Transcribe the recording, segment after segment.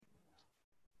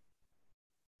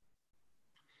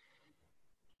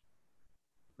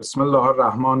بسم الله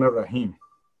الرحمن الرحیم.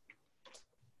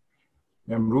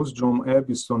 امروز جمعه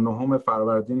 29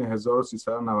 فروردین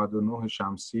 1399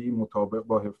 شمسی مطابق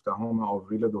با 17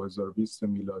 آوریل 2020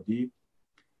 میلادی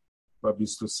و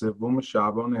 23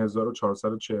 شعبان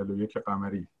 1441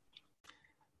 قمری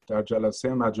در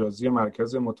جلسه مجازی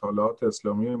مرکز مطالعات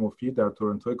اسلامی مفید در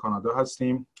تورنتو کانادا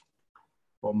هستیم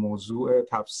با موضوع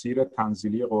تفسیر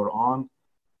تنزیلی قرآن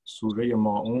سوره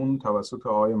ماعون توسط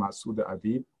آقای مسعود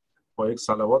ادیب. با یک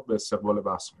صلوات به استقبال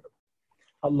بحث می‌رویم.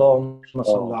 اللهم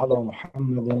صل علی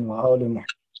محمد و آل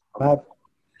محمد.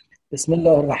 بسم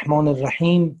الله الرحمن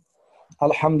الرحیم.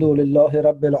 الحمد لله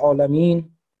رب العالمین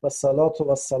و الصلاة و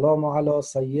السلام علی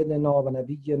سیدنا و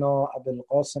نبینا ابی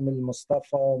القاسم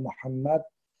المصطفى محمد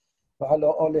و علی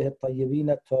آله الطیبین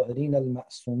الطاهرین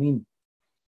المعصومین.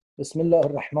 بسم الله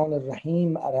الرحمن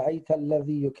الرحیم. ارأیت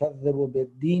الذی یکذب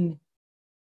بالدین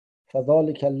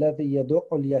فذلک الذی یدع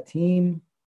الیتیم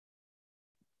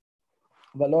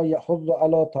ولا يحض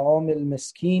على طعام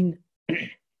المسكين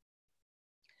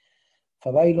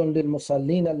فويل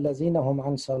للمصلين الذين هم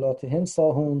عن صلاتهم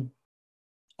ساهون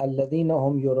الذين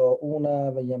هم يراءون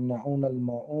و يمنعون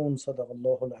الماعون. صدق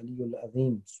الله العلی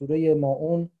العظیم. سوره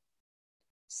ماعون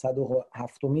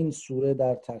 107مین سوره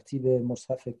در ترتیب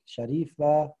مصحف شریف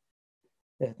و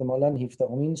احتمالاً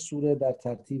 17مین سوره در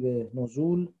ترتیب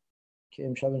نزول که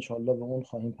امشب انشاءالله به اون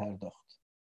خواهیم پرداخت.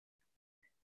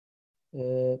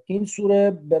 این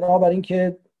سوره بنابراین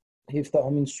که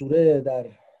 17مین سوره در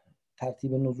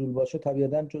ترتیب نزول باشه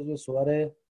طبیعتاً جزو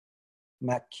سور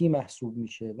مکی محسوب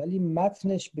میشه، ولی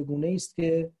متنش به گونه‌ای است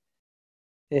که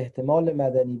احتمال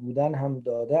مدنی بودن هم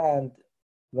داده اند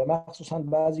و مخصوصاً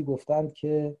بعضی گفتند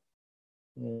که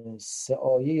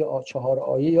 4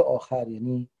 آیه آخر،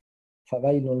 یعنی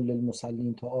فویل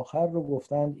للمصلین تا آخر رو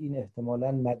گفتند این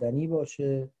احتمالاً مدنی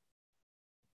باشه.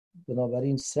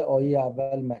 بنابراین 3 آیه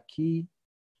اول مکی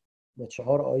و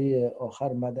 4 آیه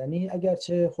آخر مدنی،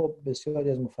 اگرچه خب بسیاری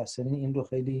از مفسرین این رو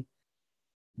خیلی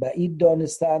بعید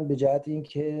دانستند به جهت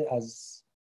اینکه از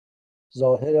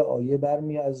ظاهر آیه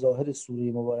برمیاد، از ظاهر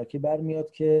سوره مبارکه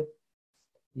برمیاد که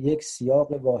یک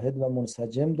سیاق واحد و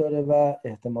منسجم داره و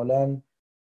احتمالاً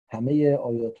همه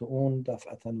آیات اون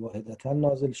دفعتاً واحدتاً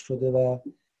نازل شده و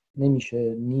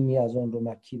نمیشه نیمی از اون رو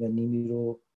مکی و نیمی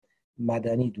رو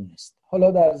مدنی دونست.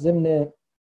 حالا در ضمن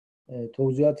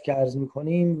توضیحات که عرض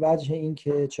می‌کنیم وجه این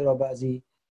که چرا بعضی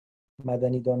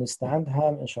مدنی دانستند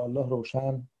هم انشاءالله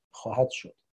روشن خواهد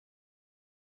شد.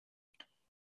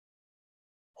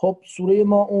 خب سوره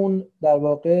ماعون در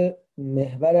واقع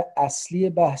محور اصلی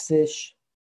بحثش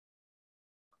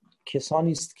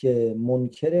کسانی است که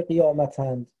منکر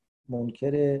قیامتند،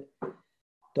 منکر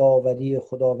داوری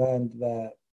خداوند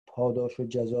و پاداش و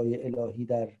جزای الهی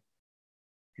در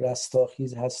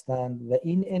رستاخیز هستند و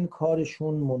این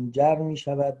انکارشون منجر می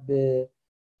شود به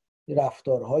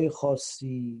رفتارهای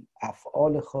خاصی،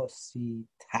 افعال خاصی،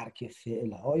 ترک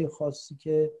فعلهای خاصی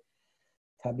که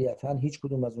طبیعتاً هیچ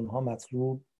کدوم از اونها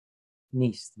مطلوب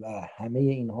نیست و همه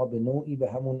اینها به نوعی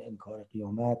به همون انکار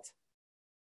قیامت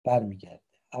برمیگرده.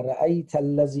 ارأیت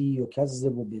الذی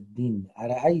یکذب بالدین.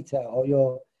 ارأیت،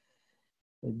 آیا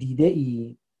دیده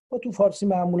ای؟ و تو فارسی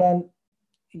معمولاً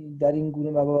در این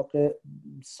گونه مواقع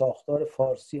ساختار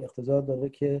فارسی اقتضا داره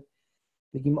که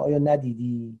بگیم آیا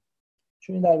ندیدی؟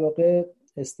 چون این در واقع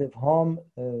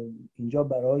استفهام اینجا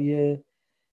برای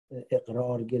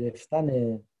اقرار گرفتن،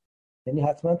 یعنی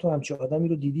حتما تو همچه آدمی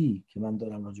رو دیدی که من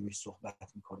دارم راجبش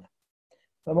صحبت میکنم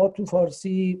و ما تو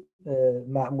فارسی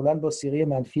معمولا با صیغه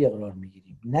منفی اقرار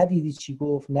میگیریم. ندیدی چی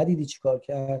گفت؟ ندیدی چی کار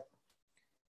کرد؟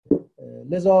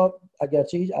 لذا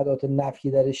اگرچه هیچ ادات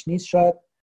نفی درش نیست شاید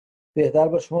بهتر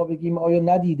باشه ما بگیم آیا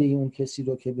ندیده اون کسی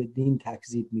رو که به دین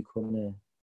تکذیب میکنه.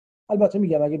 البته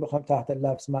میگم اگه بخوایم تحت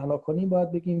لفظ معنا کنیم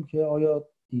باید بگیم که آیا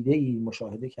دیده ای،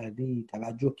 مشاهده کردی،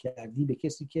 توجه کردی به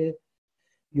کسی که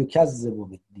یکذب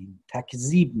بالدین،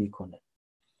 تکذیب میکنه.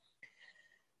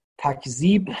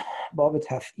 تکذیب باب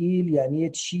تفعیل یعنی یه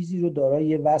چیزی رو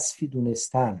دارای وصفی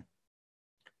دونستن،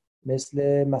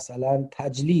 مثلا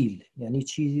تجلیل یعنی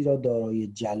چیزی را دارای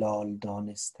جلال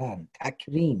دانستن،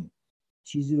 تکریم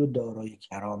چیزی رو دارای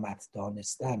کرامت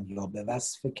دانستن یا به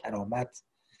وصف کرامت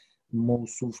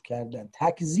موصوف کردن.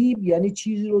 تکذیب یعنی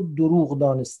چیزی رو دروغ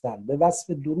دانستن، به وصف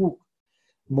دروغ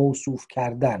موصوف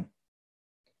کردن.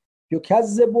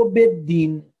 یکذب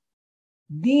بالدین،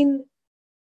 دین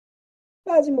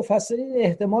بعضی مفسرین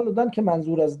احتمال دادن که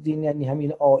منظور از دین یعنی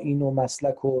همین آیین و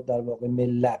مسلک و در واقع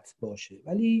ملت باشه،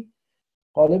 ولی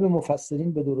غالب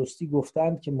مفسرین به درستی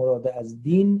گفتند که مراد از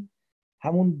دین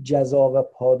همون جزا و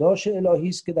پاداش الهی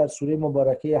است که در سوره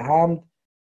مبارکه حمد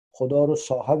خدا رو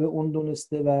صاحب اون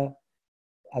دونسته و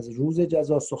از روز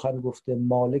جزا سخن گفته،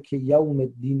 مالک یوم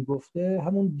الدین گفته،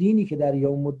 همون دینی که در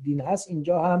یوم الدین هست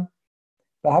اینجا هم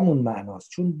به همون معناست.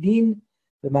 چون دین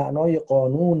به معنای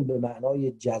قانون، به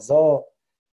معنای جزا،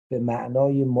 به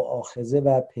معنای مؤاخذه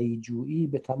و پیجویی،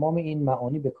 به تمام این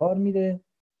معانی به کار میره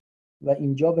و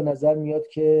اینجا به نظر میاد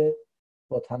که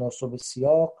با تناسب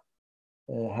سیاق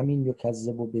همین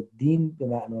یکذب به دین به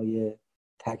معنای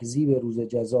تکذیب روز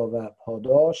جزا و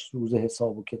پاداش، روز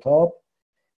حساب و کتاب،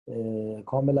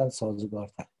 کاملا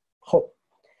سازگارتر. خب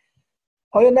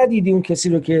آیا ندیدی اون کسی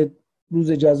رو که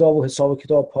روز جزا و حساب و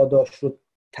کتاب پاداش رو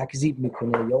تکذیب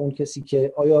میکنه، یا اون کسی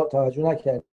که آیا توجه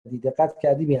نکردی، دقت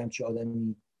کردی به همچی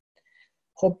آدمی؟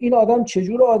 خب این آدم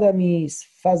چجور آدمی است؟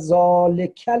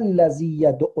 فذالک الذی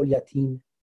یدع الیتیم،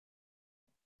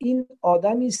 این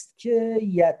آدمی است که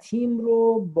یتیم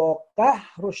رو با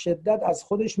قهر و شدت از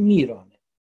خودش میرانه.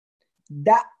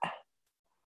 دع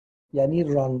یعنی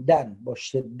راندن، با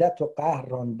شدت و قهر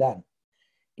راندن.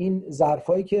 این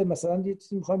ظرفایی که مثلا یه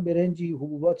چیزی میخوایم برنجی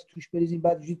حبوبات توش بریزیم،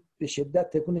 بعد به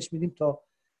شدت تکونش میدیم تا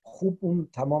خوب اون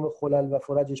تمام خلل و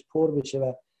فرجش پر بشه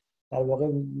و در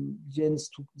واقع جنس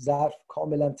تو ظرف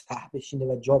کاملا ته بشینه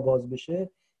و جا باز بشه،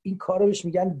 این کارو بهش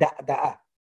میگن دعدعه،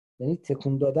 یعنی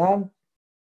تکون دادن،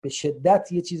 به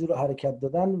شدت یه چیزی رو حرکت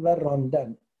دادن و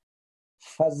راندن.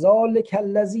 فذالک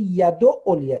الذی یدع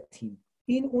الیتیم،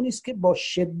 این اونیست که با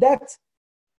شدت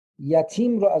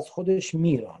یتیم رو از خودش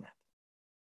میراند.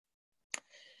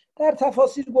 در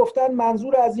تفاسیر گفتن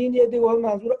منظور از این، یه دیگه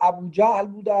منظور ابو جهل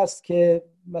بوده است که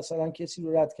مثلا کسی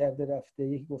رو رد کرده رفته،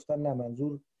 یکی گفتن نه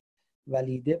منظور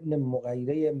ولید ابن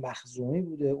مغیره مخزومی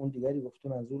بوده، اون دیگری گفته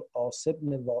منظور عاص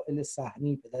ابن وائل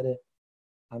سهمی پدر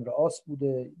عمرو عاص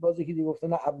بوده، باز یکی دیگه گفته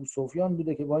نه ابو سفیان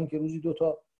بوده که با اینکه روزی 2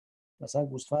 تا مثلا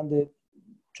گوسفند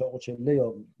چاق و چله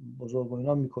یا بزرگ و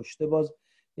اینا میکشته، باز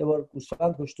یه بار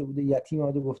گوسفند کشته بوده، یتیم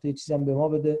اومده گفته یه چیزی هم به ما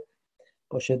بده،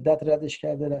 با شدت ردش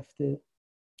کرده رفته.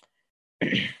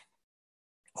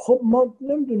 خب ما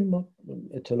نمیدونیم، ما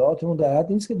اطلاعاتمون در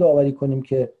حد نیست که داوری کنیم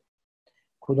که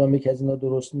کدام یک از اینا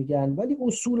درست میگن، ولی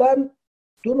اصولا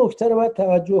 2 نکته رو باید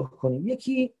توجه کنیم.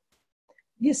 یکی،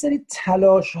 یه سری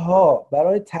تلاش ها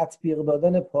برای تطبیق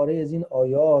دادن پاره از این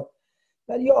آیات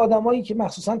برای یه آدمایی که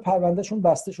مخصوصا پروندهشون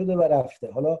بسته شده و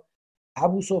رفته. حالا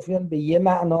ابو سفیان به یه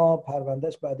معنا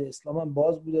پروندهش بعد اسلام هم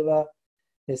باز بوده و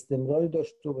استمراری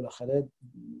داشت و بالاخره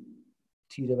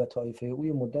تیره و طایفه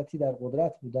اوی مدتی در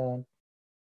قدرت بودن،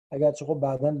 اگرچه خب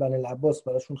بعداً بنی العباس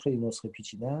براشون خیلی نسخه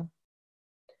پیچیدن.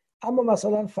 اما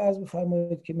مثلا فرض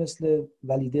بفرمایید که مثل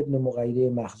ولید ابن مغیره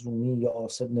مخزومی یا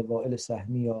عاص ابن وائل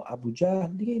سهمی یا ابو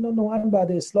جهل دیگه، اینا نوعاً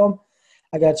بعد اسلام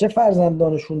اگرچه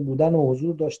فرزندانشون بودن و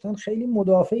حضور داشتن خیلی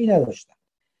مدافعی نداشتن،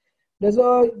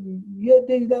 لذا یه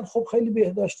دیدن خب خیلی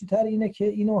بهداشتی تر اینه که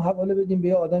اینو حواله بدیم به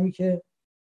یه آدمی که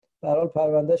به هر حال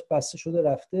پروندهش بسته شده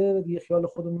رفته و دیگه خیال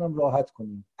خودمونم راحت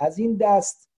کنیم. از این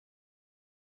دست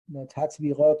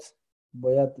تطبیقات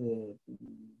باید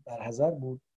برحذر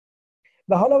بود.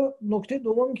 و حالا نکته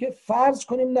دومی که فرض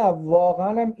کنیم نه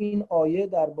واقعا هم این آیه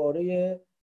درباره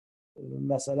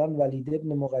مثلا ولید ابن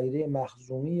مغیره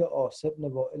مخزومی یا عاص ابن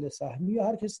وائل سهمی یا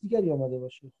هر کس دیگری آمده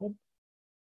باشه، خب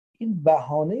این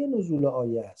بهانه نزول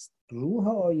آیه است، روح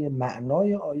آیه،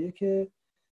 معنای آیه که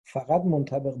فقط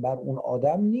منطبق بر اون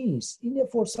آدم نیست. این یه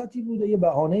فرصتی بوده، یه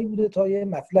بهانه‌ای بوده تا یه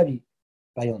مطلبی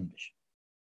بیان بشه.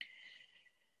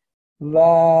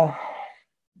 و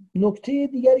نکته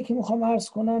دیگری که میخوام عرض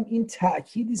کنم این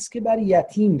تأکیدی است که بر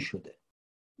یتیم شده.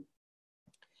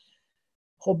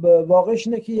 خب واقعش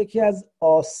اینه که یکی از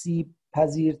آسیب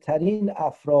پذیرترین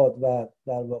افراد و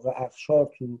در واقع اقشار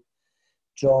تو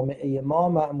جامعه ما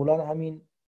معمولا همین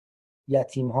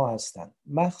یتیم ها هستن،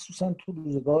 مخصوصا تو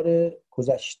روزگار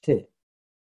گذشته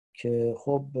که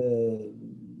خب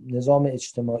نظام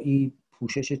اجتماعی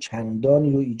پوشش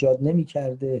چندانی رو ایجاد نمی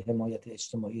کرده، حمایت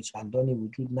اجتماعی چندانی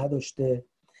وجود نداشته.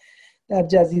 در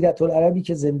جزیره العربی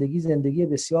که زندگی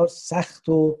بسیار سخت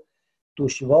و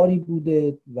دشواری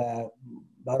بوده و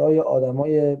برای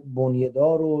آدمای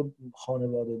بنیه‌دار و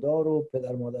خانواده‌دار و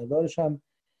پدر مادردارش هم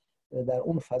در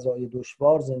اون فضای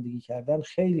دشوار زندگی کردن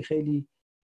خیلی خیلی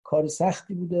کار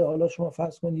سختی بوده. حالا شما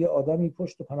فرض کنید یه آدمی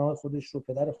پشت و پناه خودش رو،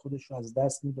 پدر خودش رو از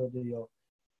دست میداده یا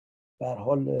به هر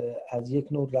حال از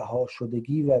یک نوع رها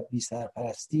شدگی و بی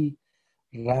سرپرستی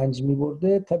رنج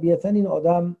می‌برده، طبیعتاً این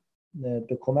آدم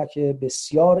به کمک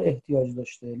بسیار احتیاج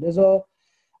داشته. لذا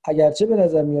اگرچه به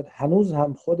نظر میاد هنوز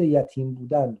هم خود یتیم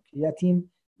بودن، که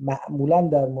یتیم معمولاً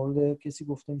در مورد کسی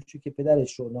گفته میشه که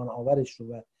پدرش رو، نان آورش رو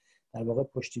و در واقع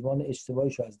پشتیبان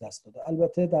اشتباهیش رو از دست داده.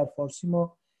 البته در فارسی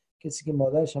ما کسی که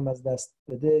مادرش هم از دست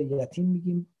بده یتیم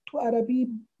میگیم، تو عربی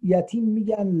یتیم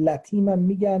میگن، لتیم هم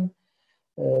میگن،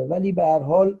 ولی به هر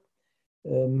حال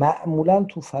معمولا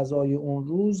تو فضای اون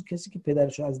روز کسی که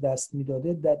پدرش رو از دست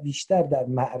میداده بیشتر در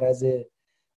معرض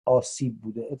آسیب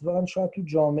بوده. اتفاقا شاید تو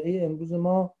جامعه امروز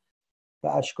ما و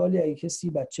اشکالی اگه کسی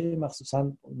بچه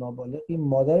مخصوصا نابالغی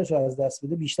مادرش رو از دست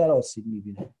بده بیشتر آسیب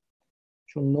میبینه،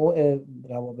 چون نوع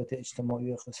روابط اجتماعی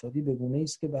و اقتصادی به گونه‌ای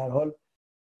است که به هر حال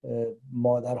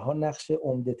مادرها نقش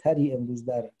عمده‌تری امروز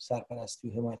در سرپرستی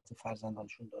و حمایت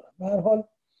فرزندانشون دارن. به هر حال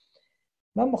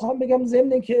من میخوام بگم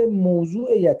ضمن اینکه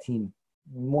موضوع یتیم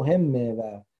مهمه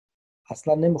و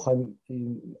اصلا نمیخوایم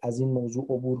از این موضوع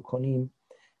عبور کنیم،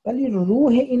 ولی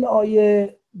روح این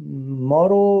آیه ما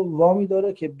رو وامی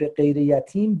داره که به غیر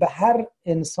یتیم به هر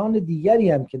انسان دیگری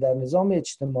هم که در نظام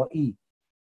اجتماعی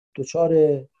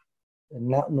دچار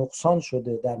نقصان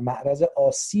شده، در معرض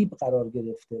آسیب قرار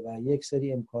گرفته و یک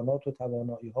سری امکانات و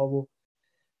توانایی ها و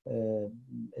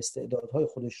استعدادهای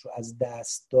خودش رو از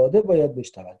دست داده باید بهش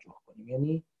توجه کنیم.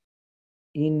 یعنی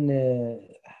این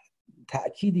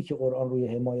تأکیدی که قرآن روی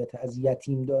حمایت از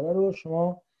یتیم داره رو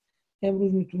شما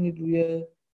امروز میتونید روی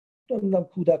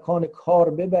کودکان کار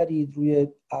ببرید، روی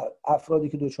افرادی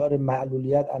که دچار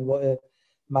معلولیت، انواع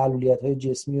معلولیت‌های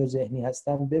جسمی و ذهنی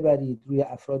هستن ببرید، روی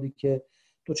افرادی که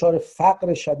دچار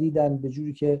فقر شدیدن به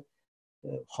جوری که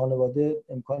خانواده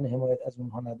امکان حمایت از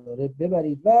اونها نداره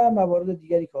ببرید و موارد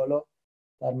دیگری که حالا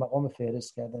در مقام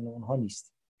فهرست کردن اونها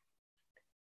نیست.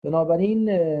 بنابراین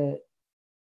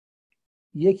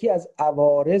یکی از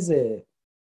عوارض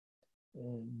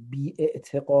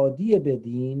بی‌اعتقادی به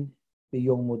دین، به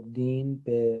یوم الدین،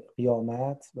 به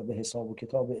قیامت و به حساب و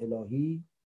کتاب الهی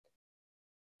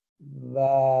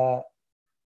و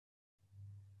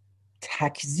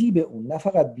تکذیب اون، نه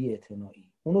فقط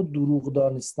بی‌اعتنایی، اونو دروغ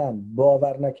دانستن،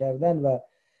 باور نکردن و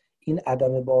این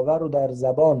عدم باور رو در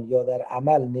زبان یا در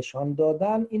عمل نشان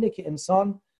دادن، اینه که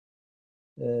انسان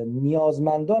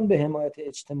نیازمندان به حمایت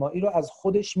اجتماعی رو از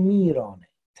خودش میرانه،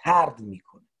 طرد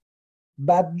میکنه،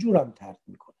 بدجورم طرد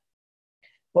میکنه.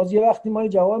 باز یه وقتی ما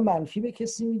جواب منفی به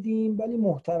کسی میدیم ولی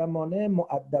محترمانه،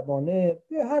 مؤدبانه،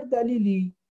 به هر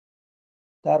دلیلی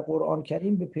در قرآن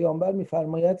کریم به پیامبر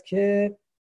میفرماید که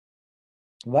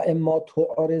و اما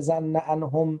تعرضن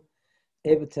عنهم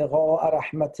ابتغاء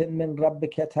رحمت من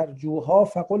ربک ترجوها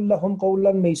فقل لهم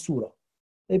قولا میسورا.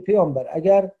 ای پیامبر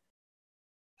اگر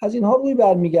از اینها روی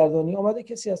برمیگردانی، آمده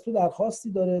کسی از تو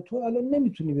درخواستی داره، تو الان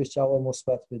نمیتونی بهش جواب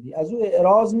مثبت بدی، از او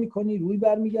اعراض میکنی، روی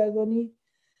برمیگردانی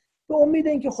به امید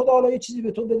اینکه خدا حالا یه چیزی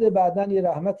به تو بده، بعداً یه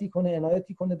رحمتی کنه،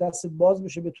 عنایتی کنه، دست باز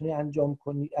بشه، بتونی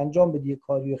انجام بدی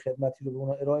کاری و خدمتی رو به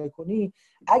اونها ارائه کنی.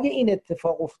 اگه این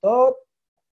اتفاق افتاد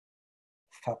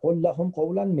فقل لهم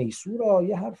قولا میسورا،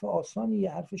 یه حرف آسانی،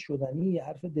 یه حرف شدنی، یه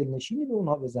حرف دلنشینی به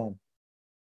اونها بزن،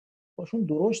 باشون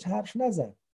درشت حرف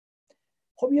نزن.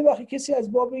 خب یه وقتی کسی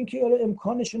از باب اینکه حالا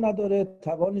امکانشو نداره،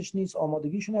 توانش نیست،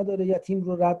 آمادگیشو نداره، یتیم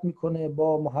رو رد میکنه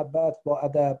با محبت، با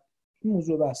ادب. این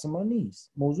موضوع بحث ما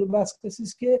نیست. موضوع بحث کسی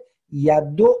است که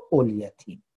یدعو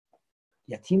الیتیم،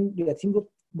 یتیم رو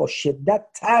با شدت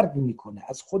طرد میکنه،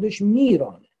 از خودش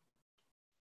میرانه.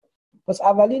 پس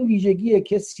اولین ویژگی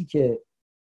کسی که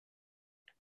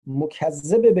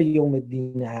مکذب به یوم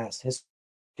الدین هست،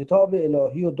 کتاب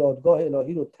الهی و دادگاه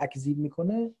الهی رو تکذیب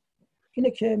میکنه،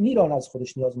 اینه که میران از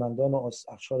خودش نیازمندان و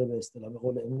اخشار به اصطلاح به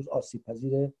قول امروز آسیب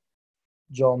پذیر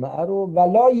جامعه رو.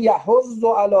 ولا یحض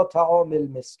علی طعام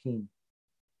المسکین،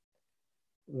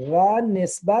 و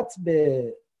نسبت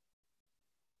به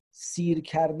سیر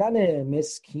کردن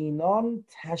مسکینان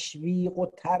تشویق و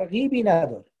ترغیبی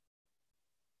نداره.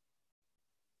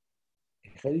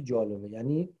 خیلی جالبه.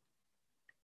 یعنی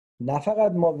نه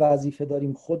فقط ما وظیفه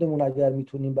داریم خودمون اگر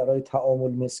میتونیم برای طعام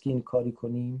المسکین کاری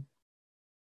کنیم،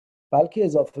 بلکه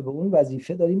اضافه به اون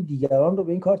وظیفه داریم دیگران رو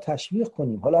به این کار تشویق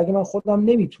کنیم. حالا اگه من خودم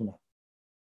نمیتونم،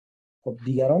 خب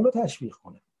دیگران رو تشویق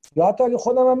کنم، یا حتی اگه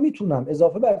خودم هم میتونم،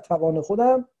 اضافه بر توان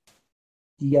خودم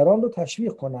دیگران رو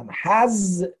تشویق کنم.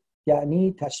 حظ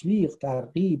یعنی تشویق،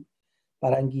 ترغیب،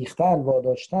 برانگیختن،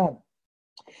 واداشتن.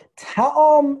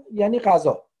 طعام یعنی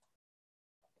غذا.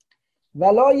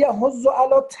 ولا یحض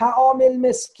علی طعام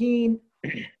المسکین،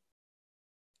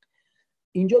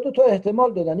 اینجا دو تا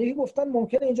احتمال دادن. یکی گفتن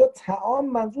ممکنه اینجا طعام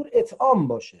منظور اطعام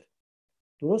باشه.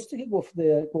 درسته که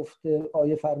گفته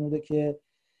آیه فرموده که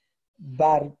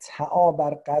بر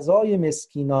غذای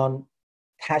مسکینان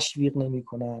تشویق نمی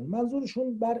کنن،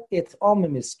 منظورشون بر اطعام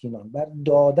مسکینان، بر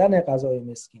دادن غذای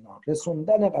مسکینان،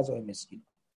 رسوندن غذای مسکینان.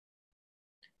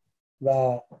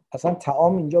 و اصلا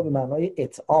طعام اینجا به معنای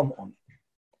اطعام آمده.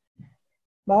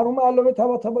 مرحوم علامه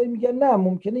طباطبایی میگن نه،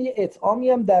 ممکنه یه اطعامی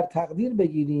هم در تقدیر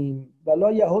بگیریم،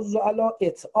 ولا یحض علی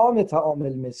اطعام طعام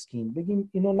المسکین، بگیم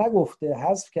اینو نگفته،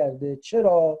 حذف کرده.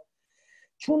 چرا؟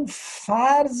 چون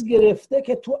فرض گرفته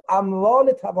که تو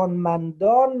اموال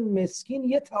توانمندان مسکین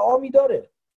یه طعامی داره.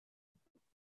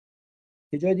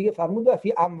 یه جای دیگه فرمود و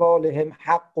فی اموالهم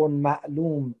حق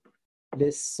معلوم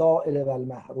للسائل و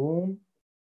المحروم.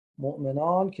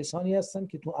 مؤمنان کسانی هستن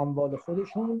که تو اموال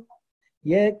خودشون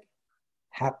یک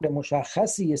حق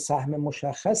مشخصی، یه سهم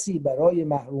مشخصی برای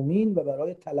محرومین و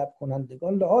برای طلب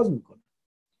کنندگان لحاظ میکنه.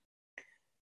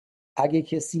 اگه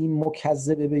کسی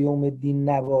مکذب به یوم الدین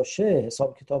نباشه،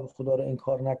 حساب کتاب خدا رو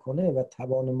انکار نکنه و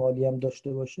توان مالی هم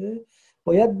داشته باشه،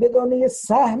 باید بدانه یه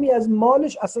سهمی از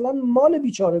مالش اصلا مال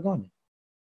بیچارگانه،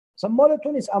 اصلا مال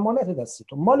تو نیست، امانت دست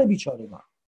تو، مال بیچارگان.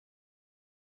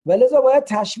 و لذا باید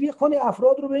تشویق کنی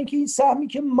افراد رو به اینکه این سهمی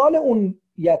که مال اون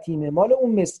یتیمه، مال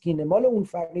اون مسکینه، مال اون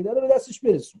فقیره رو به دستش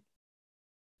برسون.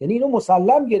 یعنی اینو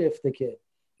مسلم گرفته که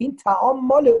این طعام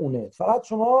مال اونه، فقط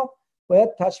شما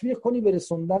باید تشویق کنی به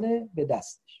رسوندن به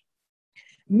دستش.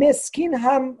 مسکین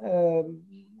هم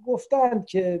گفتند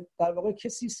که در واقع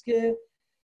کسی است که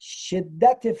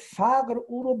شدت فقر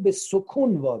او رو به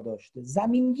سکون واداشته،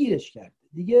 زمینگیرش کرده،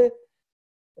 دیگه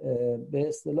به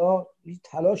اصطلاح هیچ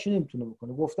تلاشی نمیتونه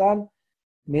بکنه. گفتن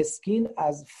مسکین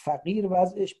از فقیر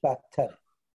وضعش بدتره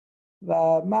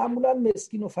و معمولا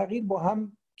مسکین و فقیر با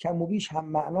هم کم و بیش هم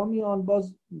معنا میان.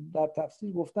 باز در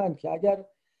تفسیر گفتن که اگر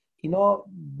اینا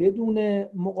بدون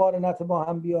مقارنت با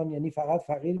هم بیان، یعنی فقط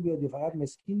فقیر بیاد یا فقط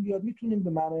مسکین بیاد، میتونیم به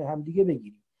معنای همدیگه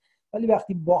بگیریم، ولی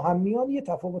وقتی با هم میان یه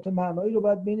تفاوت معنایی رو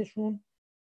باید بینشون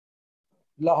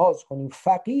لحاظ کنیم.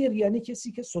 فقیر یعنی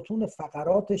کسی که ستون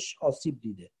فقراتش آسیب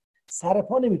دیده، سر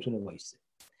پا نمیتونه وایسه،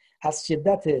 از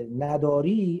شدت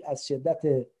نداری، از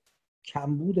شدت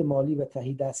کمبود مالی و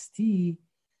تهیدستی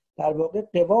در واقع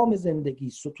قوام زندگی،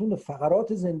 ستون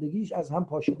فقرات زندگیش از هم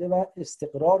پاشیده و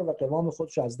استقرار و قوام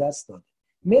خودش از دست داده.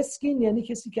 مسکین یعنی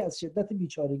کسی که از شدت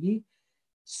بیچارگی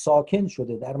ساکن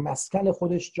شده، در مسکن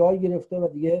خودش جای گرفته و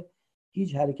دیگه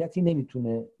هیچ حرکتی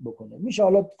نمیتونه بکنه. میشه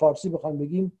حالا فارسی بخوایم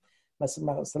بگیم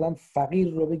مثلا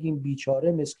فقیر رو بگیم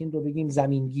بیچاره، مسکین رو بگیم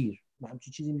زمینگیر،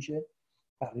 همچین چیزی میشه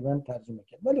تقریبا ترجمه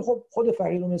کرد. ولی خب خود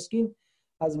فقیر و مسکین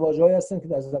از واژه‌هایی هستن که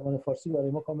در زبان فارسی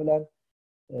برای ما کاملا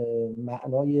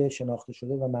معنای شناخته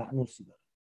شده و مأنوسی داره.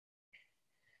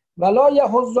 ولا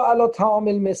یحض علی طعام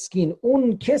المسکین،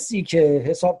 اون کسی که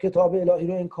حساب کتاب الهی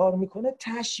رو انکار میکنه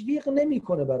تشویق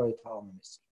نمیکنه برای طعام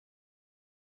مسکین.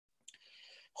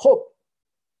 خب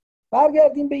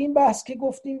برگردیم به این بحث که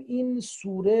گفتیم این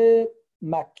سوره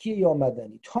مکی یا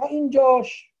مدنی. تا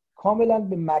اینجاش کاملا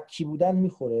به مکی بودن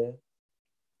میخوره.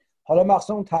 حالا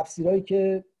مخصوصا اون تفسیرهایی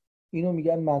که اینو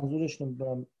میگن منظورش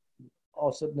نمیدونم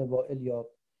عاص بن وائل یا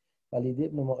ولید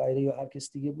ابن مغیره یا هر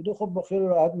کس دیگه بوده، خب با خیال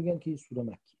راحت میگن که این سوره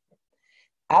مکی.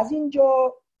 از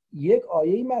اینجا یک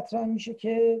آیه مطرح میشه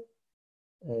که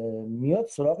میاد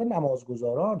سراغ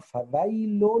نمازگزاران.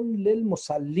 فویل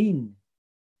للمصلین،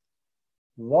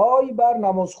 وای بر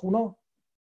نمازخونا،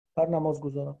 بر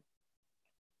نمازگزاران.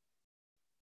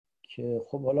 که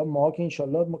خب حالا ما که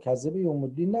انشالله مکذب یوم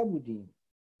الدین نبودیم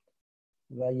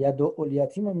و یدعو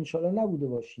الیتیم هم انشالله نبوده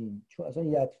باشیم، چون اصلا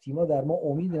یتیما در ما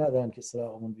امید ندارن که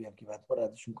سراغمون بیان که بعد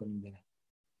ردشون کنیم برن.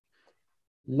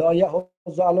 لا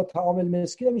یحض علی طعام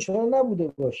المسکین هم انشالله نبوده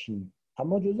باشیم،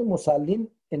 اما جزء مصلین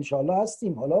انشالله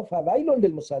هستیم. حالا فویل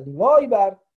للمصلین، وای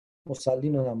بر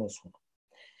مصلین و نمازخونا.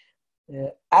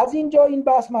 از اینجا این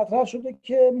بحث مطرح شده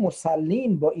که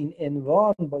مصلین با این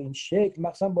عنوان، با این شکل،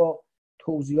 مثلا با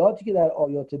توضیحاتی که در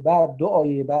آیات بعد، دو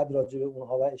آیه بعد راجع به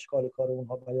اونها و اشکال کار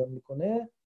اونها بیان میکنه،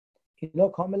 اینا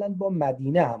کاملا با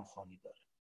مدینه همخوانی داره.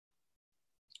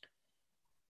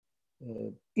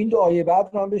 این دو آیه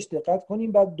بعد رو هم بهش دقت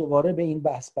کنیم، بعد دوباره به این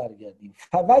بحث برگردیم.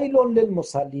 فویل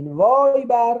للمصلین، وای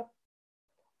بر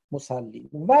مصلین.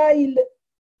 ویل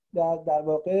در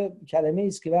واقع کلمه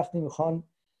است که وقتی میخوان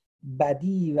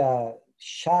بدی و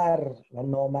شر و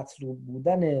نامطلوب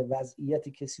بودن وضعیت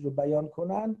کسی رو بیان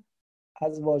کنن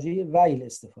از واژه ویل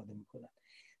استفاده میکنن.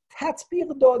 تطبیق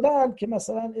دادن که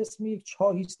مثلا اسم یک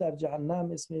چاهی است در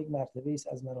جهنم، اسم یک مرتبه است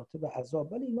از مراتب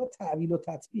عذاب، ولی اینا تعویل و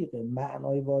تطبیق،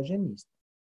 معنای واژه نیست.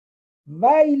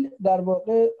 ویل در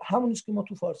واقع همون است که ما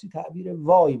تو فارسی تعبیر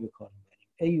وای به کار میبریم.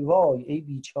 ای وای، ای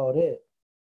بیچاره،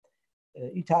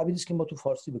 این تعبیری است که ما تو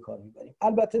فارسی به کار میبریم.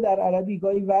 البته در عربی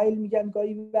گاهی ویل میگن،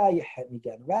 گاهی ویح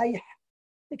میگن. ویح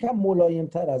یکم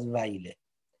ملایمتر از ویله.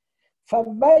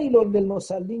 فویل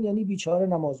للمصلین یعنی بیچاره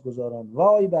نمازگزاران،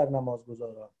 وای بر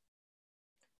نمازگزاران.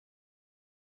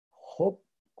 خب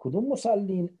کدوم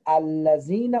مصلین؟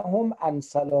 الذین هم عن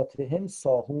صلاتهم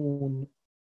ساهون،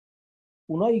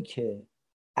 اونایی که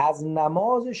از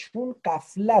نمازشون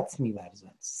غفلت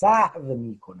می‌ورزن، سهو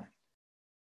میکنن.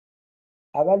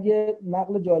 اول یه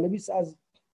نقل جالبی است از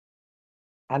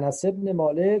انس بن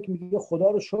مالک میگه خدا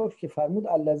رو شکر که فرمود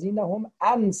الذین هم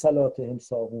عن صلاتهم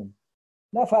ساهون،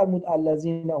 نه فرمود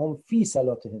الذین هم فی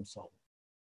صلاتهم ساهون.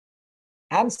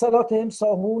 عن صلاتهم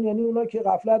ساهون یعنی اونا که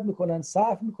غفلت میکنن،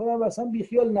 سهو میکنن و اصلا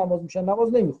بیخیال نماز میشن،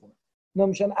 نماز نمیخونن، اینا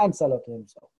میشن عن صلاتهم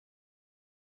ساهون.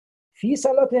 فی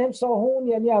صلاتهم ساهون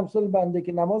یعنی امثال بنده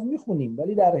که نماز میخونیم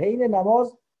ولی در حین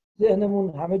نماز ذهنمون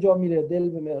همه جا میره، دل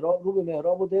به محراب، رو به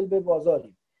محراب و دل به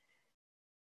بازاری.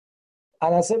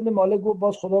 انس بن مالک گفت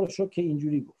باز خدا رو شکر که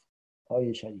اینجوری گفت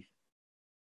آیه شریف.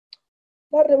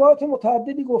 در روایات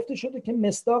متعددی گفته شده که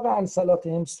مصداق عن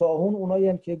صلاتهم ساهون اونایی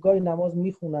هم که گاهی نماز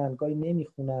میخونن گاهی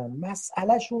نمیخونن،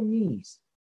 مسئله شون نیست،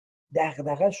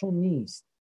 دغدغه شون نیست،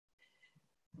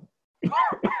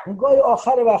 گاهی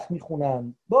آخر وقت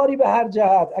میخونن، باری به هر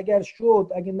جهت، اگر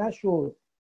شد اگر نشد،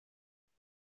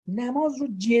 نماز رو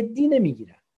جدی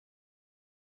نمیگیرن.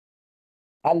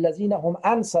 الذین هم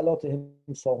عن صلاتهم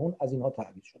ساهون از اینها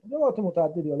تعبیر شده. روایات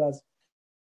متعددی حالا از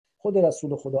خود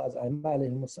رسول خدا، از ائمه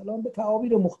علیهم السلام به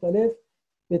تعابیر مختلف،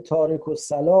 به تارک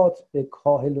الصلات، به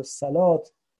کاهل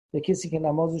الصلات، به کسی که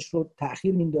نمازش رو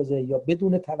تأخیر میندازه یا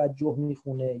بدون توجه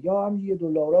میخونه یا هم یه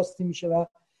دلاراستی میشه و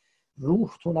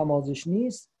روح تو نمازش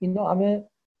نیست، اینا همه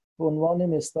به عنوان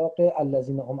مصداق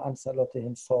الذین هم عن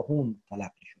صلاتهم ساهون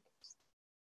تلقی شده است.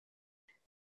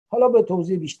 حالا به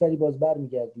توضیح بیشتری باز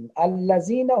برمیگردیم.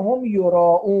 الذین هم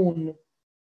یراؤون،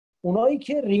 اونایی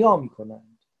که ریا میکنن.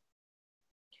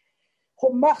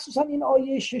 خب مخصوصا این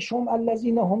آیه ششم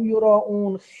الذین هم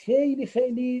یراؤون خیلی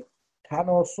خیلی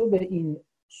تناسب این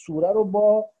سوره رو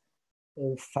با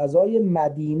فضای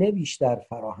مدینه بیشتر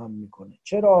فراهم میکنه.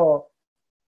 چرا؟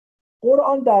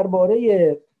 قرآن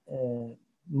درباره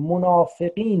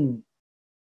منافقین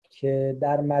که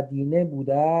در مدینه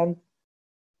بودند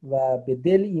و به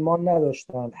دل ایمان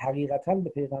نداشتند، حقیقتا به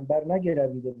پیغمبر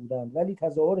نگرویده بودند ولی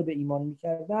تظاهر به ایمان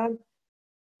میکردند،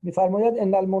 میفرماید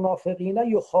ان المنافقین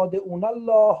یخادعون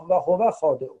الله و هو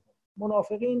خادعهم.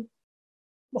 منافقین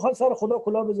میخوان سر خدا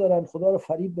کلاه بذارن، خدا رو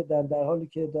فریب بدن، در حالی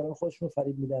که دارن خودشون رو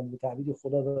فریب میدن، به تعبیر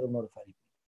خدا داره اونا رو فریب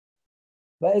میدن.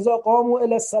 و اذا قاموا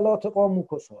الی الصلاه قاموا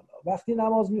کسالا، وقتی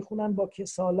نماز میخونن با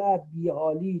کسالت،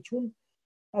 بی‌حالی، چون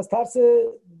از ترس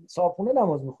صاحبخونه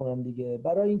نماز میخونن دیگه،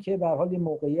 برای اینکه به هر حال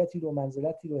موقعیتی رو،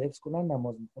 منزلتی رو حفظ کنن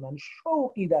نماز میخونن،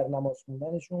 شوقی در نماز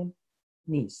خوندنشون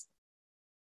نیست.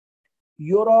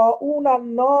 یراؤون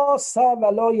الناس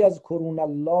ولا یذکرون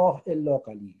الله الا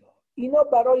قلیلا، اینا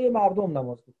برای مردم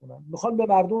نماز میخونن، میخوان به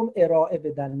مردم ارائه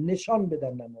بدن، نشان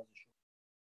بدن نمازشون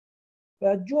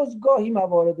و جز گاهی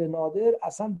موارد نادر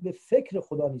اصلا به فکر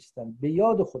خدا نیستن، به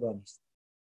یاد خدا نیستن.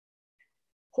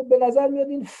 خب به نظر میاد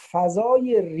این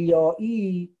فضای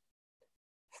ریایی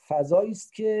فضایی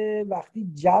است که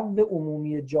وقتی جو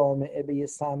عمومی جامعه به یه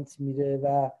سمت میره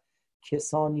و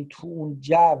کسانی تو اون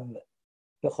جو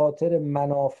به خاطر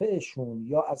منافعشون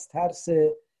یا از ترس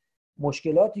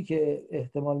مشکلاتی که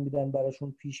احتمال میدن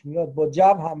براشون پیش میاد با جو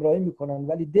همراهی میکنن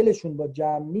ولی دلشون با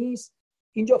جمع نیست،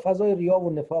 اینجا فضای ریا و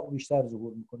نفاق بیشتر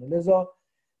ظهور میکنه. لذا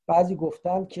بعضی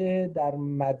گفتن که در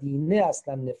مدینه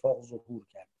اصلا نفاق ظهور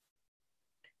کرد،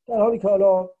 در حالی که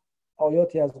حالا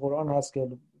آیاتی از قرآن هست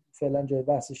که فعلا جای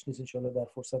بحثش نیست، انشاءالله در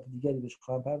فرصت دیگری بهش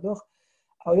خواهم پرداخت.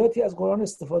 آیاتی از قرآن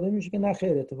استفاده میشه که نه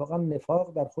خیر، اتفاقا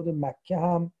نفاق در خود مکه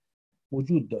هم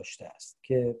وجود داشته است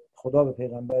که خدا به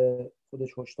پیغمبر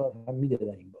خودش هشدار هم میده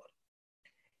در این باره.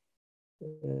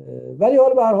 ولی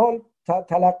حالا به هر حال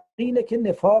تلقی اینه که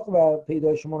نفاق و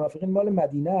پیدایش منافقین مال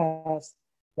مدینه است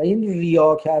و این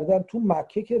ریا کردن تو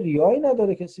مکه که ریایی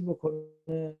نداره کسی بکنه.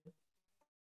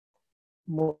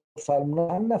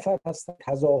 مسلمان نفر هستن،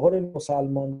 تظاهر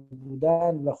مسلمان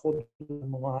بودن و خود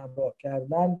ما همراه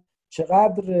کردن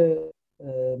چقدر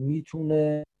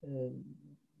میتونه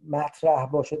مطرح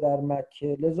باشه در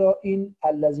مکه. لذا این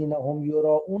الذین هم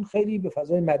یراؤون خیلی به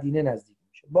فضای مدینه نزدیک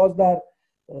میشه. باز در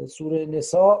سوره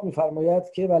نساء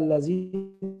میفرماید که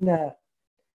والذین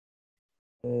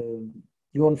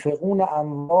ينفقون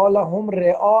اموالهم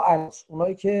رئاء الناس،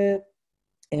 اونایی که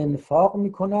انفاق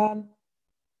میکنن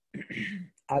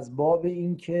از باب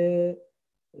این که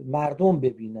مردم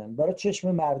ببینن، برای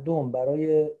چشم مردم،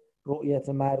 برای رؤیت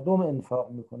مردم انفاق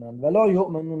میکنن. ولا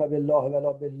یؤمنون بالله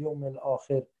ولا بالیوم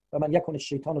الاخر و من یکن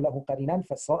الشیطان له قرینا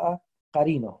فساء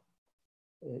قرینا.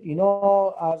 اینا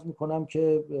عرض میکنم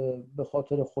که به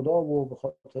خاطر خدا و به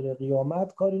خاطر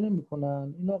قیامت کاری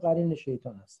نمیکنن، اینا قرین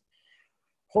شیطان هست.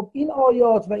 خب این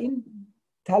آیات و این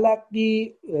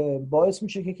تلقی باعث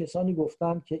میشه که کسانی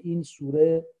گفتن که این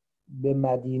سوره به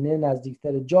مدینه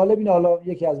نزدیکتره. جالب این، حالا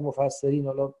یکی از مفسرین،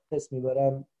 حالا اسم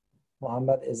میبرم،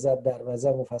 محمد عزت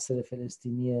دروزه، مفسر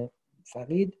فلسطینی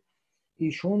فقید،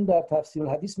 ایشون در تفسیر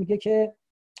الحدیث میگه که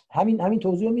همین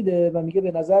توضیح میده و میگه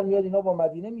به نظر میاد اینا با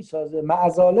مدینه میسازه.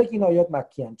 معذالک این آیات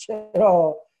مکی هستند.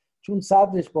 چرا؟ چون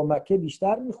صدرش با مکه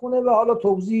بیشتر میخونه. و حالا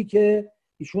توضیحی که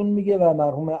ایشون میگه و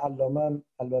مرحوم علامه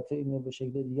البته اینو به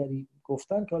شکل دیگری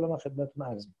گفتن که حالا من خدمتتون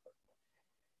عرض میکنم.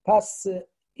 پس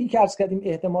این که عرض کردیم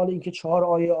احتمال اینکه 4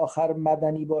 آیه آخر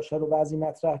مدنی باشه رو بعضی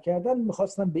مطرح کردن،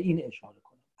 میخواستم به این اشاره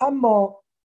کنم. اما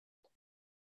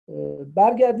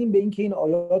برگردیم به این که این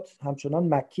آیات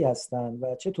همچنان مکی هستند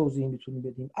و چه توضیحی میتونیم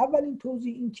بدیم. اولین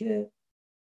توضیح این که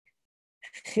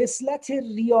خصلت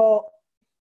ریا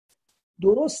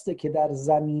درسته که در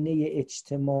زمینه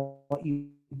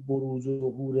اجتماعی بروز و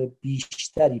ظهور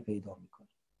بیشتری پیدا میکنه.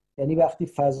 یعنی وقتی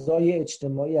فضای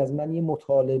اجتماعی از من یه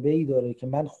مطالبه‌ای داره که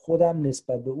من خودم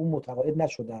نسبت به اون متقاعد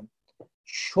نشدم،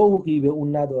 شوقی به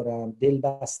اون ندارم،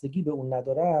 دلبستگی به اون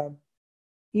ندارم،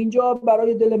 اینجا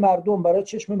برای دل مردم، برای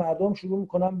چشم مردم شروع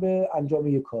میکنم به انجام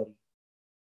یک کاری.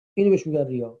 اینو بهش میگن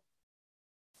ریا.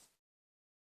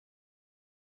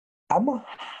 اما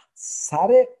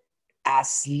سر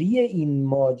اصلی این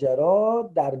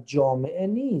ماجرا در جامعه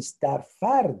نیست، در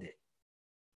فرده.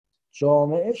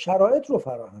 جامعه شرایط رو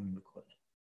فراهم میکنه.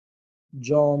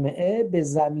 جامعه به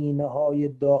زمینه‌های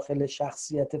داخل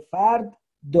شخصیت فرد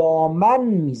دامن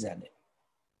میزنه.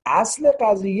 اصل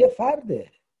قضیه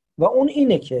فرده و اون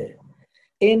اینه که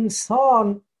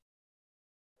انسان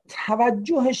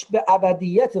توجهش به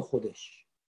ابدیت خودش،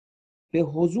 به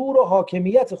حضور و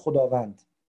حاکمیت خداوند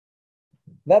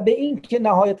و به این که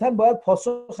نهایتاً باید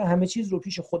پاسخ همه چیز رو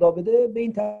پیش خدا بده، به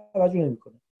این توجه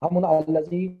نمی‌کنه. همون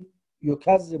الذی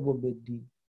یکذب بالدین.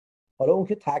 حالا اون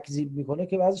که تکذیب میکنه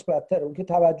که وضعش بدتره. اون که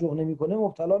توجه نمیکنه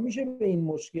مبتلا میشه به این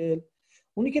مشکل.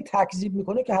 اونی که تکذیب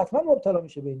میکنه که حتما مبتلا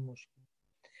میشه به این مشکل.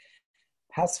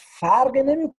 پس فرق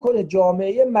نمیکنه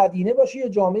جامعه مدینه باشه یا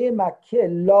جامعه مکه.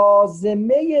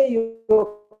 لازمه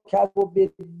یکذب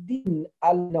بالدین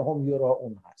انهم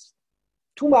یراؤون هست.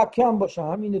 تو مکه هم باشه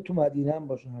همینه، تو مدینه هم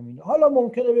باشه همینه. حالا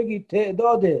ممکنه بگید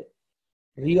تعداد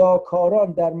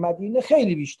ریاکاران در مدینه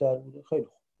خیلی بیشتر بوده، خیلی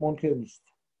خوب، منکر نیست.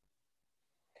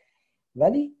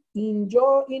 ولی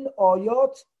اینجا این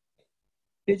آیات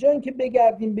به جای اینکه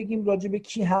بگردیم بگیم راجع به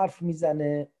کی حرف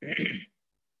میزنه،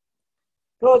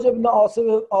 راجع به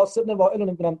عاصر بن وائل،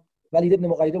 نمیدونم ولید بن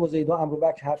مغیره و زید و عمرو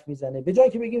بکر حرف میزنه، به جای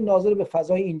اینکه بگیم ناظر به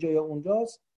فضای اینجا یا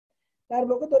اونجاست، در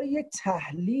واقع داره یک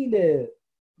تحلیل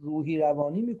روحی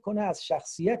روانی میکنه از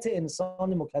شخصیت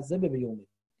انسان مکذب به یوم الدین.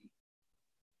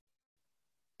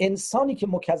 انسانی که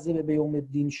مکذب به یوم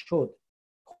الدین شد،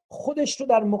 خودش رو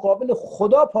در مقابل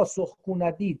خدا پاسخگو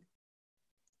ندید،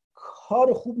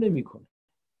 کار خوب نمیکنه،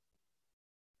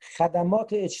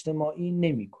 خدمات اجتماعی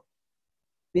نمیکنه،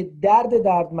 به درد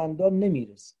دردمندان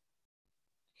نمیرسه.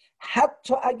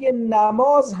 حتی اگه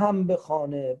نماز هم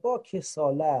بخوانه با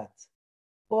کسالت،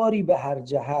 باری به هر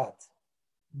جهت،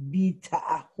 بی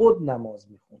تعهد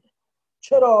نماز میخونه.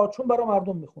 چرا؟ چون برای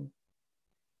مردم میخونه.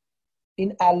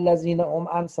 این الذین هم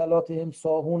عن صلاتهم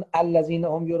ساهون الذین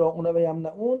هم یراؤون و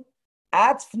یمنعون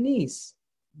عطف نیست،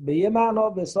 به یه معنا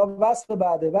به حساب وصف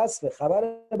بعد وصف،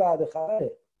 خبر بعد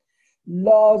خبره.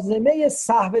 لازمه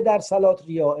سهو در صلات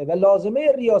ریاه و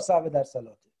لازمه ریا سهو در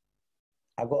صلاته.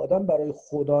 اگه آدم برای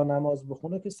خدا نماز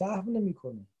بخونه که سهو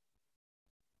نمیکنه.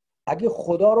 اگه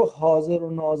خدا رو حاضر و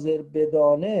ناظر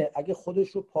بدانه، اگه خودش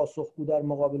رو پاسخگو در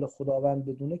مقابل خداوند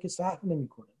بدونه که سهو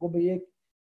نمیکنه. گفت به یک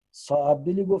صاحب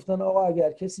دلی گفتن آقا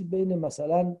اگر کسی بین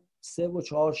مثلا 3 و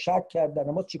 4 شک کرد در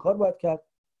نماز چیکار باید کرد؟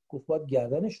 گفت باید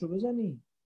گردنش رو بزنی.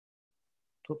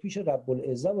 تو پیش رب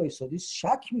العزت وایسادی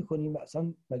شک میکنی،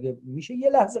 مثلا مگه میشه یه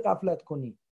لحظه غفلت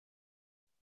کنی؟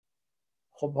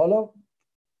 خب حالا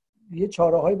یه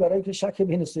چاره‌هایی برای که شک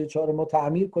بین 3 و 4 ما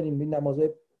تعمیر کنیم، این نمازهای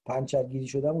پنچرگیری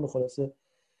شدهمون خلاصه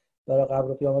برای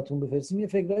قبر قیامتون بفرستیم، یه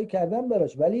فکرایی کردم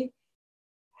براش. ولی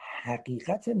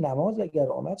حقیقت نماز اگر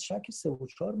آمد شک 3 و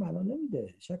 4 معنا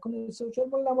نمیده. شک کنه 3 و 4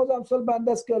 مال نماز امسال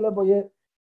بنده است که حالا با یه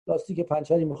لاستیک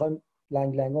پنچری میخوایم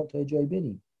لنگ لنگان تا جایی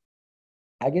بریم.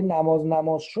 اگه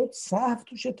نماز شد سهو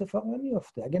توش اتفاق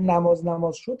نمیافته. اگه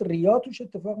نماز شد ریا توش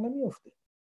اتفاق نمیافته.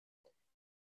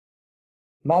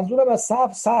 منظورم از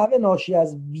سهو ناشی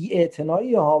از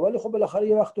بی‌اعتنایی ها. ولی خب بالاخره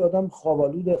یه وقتی آدم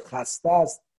خوابالود، خسته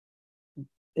است،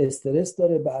 استرس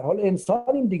داره. به هر حال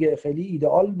انسانیم دیگه، خیلی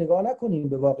ایدئال نگاه نکنیم،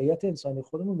 به واقعیت انسانی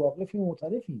خودمون واقفیم و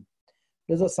معترفیم.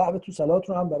 لذا سهو تو صلات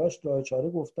رو هم براش راه چاره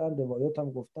گفتن، روایات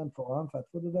هم گفتن، فقها هم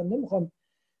فتوا دادن. نمیخوام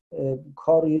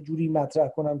کار یه جوری مطرح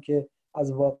کنم که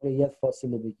از واقعیت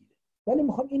فاصله بگیره، ولی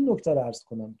میخوام این نکته رو عرض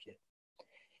کنم که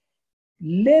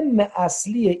لم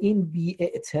اصلی این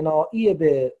بی‌اعتنایی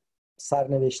به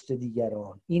سرنوشت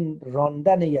دیگران، این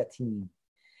راندن یتیم،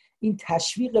 این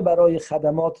تشویق برای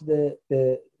خدمات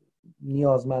به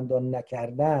نیازمندان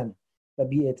نکردن و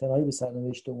بی‌اعتنایی به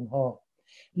سرنوشت اونها.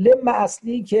 لم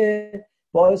اصلی که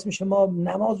باعث میشه ما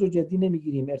نماز رو جدی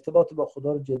نمیگیریم، ارتباط با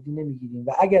خدا رو جدی نمیگیریم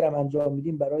و اگر هم انجام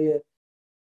میدیم برای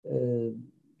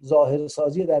ظاهر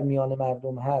سازی در میان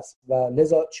مردم هست و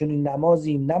لذا چنین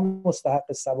نمازی نه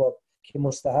مستحق ثواب که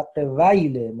مستحق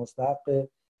ویل، مستحق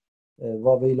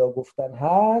واویلا گفتن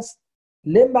هست.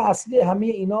 لم اصلی همه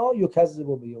اینا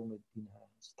یکذب به یوم الدین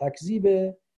هست،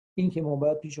 تکذیب این که ما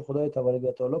باید پیش خدای تبارک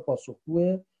و تعالی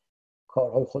پاسخگو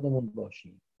کارهای خودمون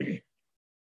باشیم.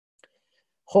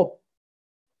 خب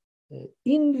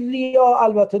این ریا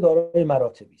البته دارای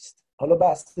مراتبی است. حالا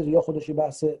بحث ریا خودش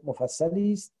بحث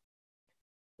مفصلی است.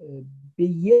 به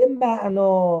یه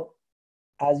معنا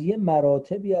از یه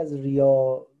مراتبی از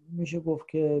ریا میشه گفت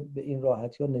که به این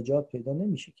راحتی ها نجات پیدا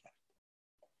نمیشه کرد.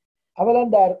 اولا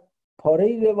در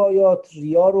پاره روایات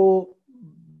ریا رو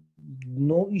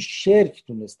نوعی شرک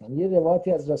دونستن. یه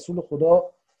روایتی از رسول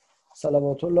خدا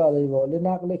صلوات الله علیه و آله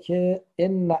نقله که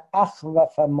ان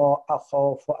اخوف ما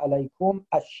اخاف علیکم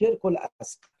الشرک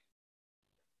الاصغر،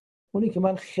 اونی که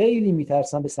من خیلی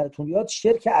میترسم به سرتون بیاد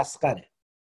شرک اصغره.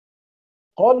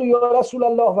 قالوا یا رسول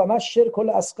الله و ما الشرک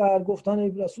الاصغر، گفتن ای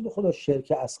رسول خدا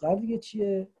شرک اصغر دیگه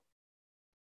چیه؟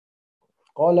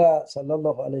 قال صلی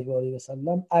الله علیه و آله و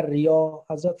سلم الریا،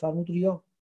 حضرت فرمود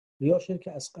ریا شرک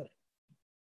اصغره.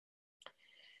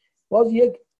 باز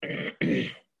یک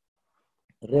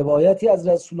روایتی از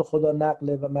رسول خدا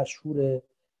نقله و مشهوره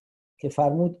که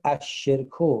فرمود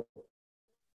الشرک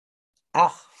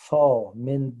اخفا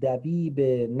من دبیب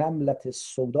نملة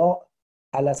السوداء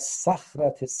علی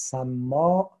الصخرة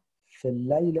السماء فی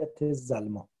اللیلة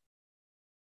الظلماء.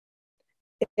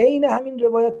 عین همین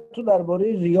روایت تو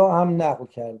درباره ریا هم نقل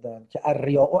کردن که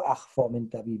الریا اخفا من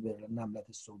دبیب نملة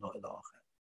السوداء الی آخر.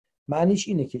 معنیش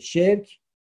اینه که شرک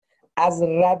از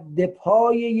رد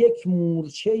پای یک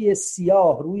مورچه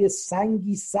سیاه روی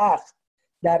سنگی سخت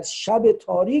در شب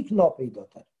تاریک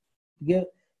ناپیداتر.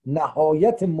 دیگه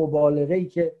نهایت مبالغه‌ای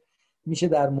که میشه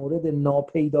در مورد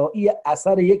ناپیدایی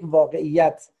اثر یک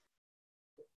واقعیت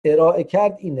ارائه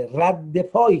کرد اینه، رد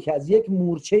پایی که از یک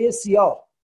مورچه سیاه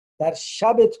در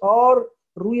شب تار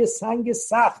روی سنگ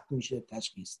سخت میشه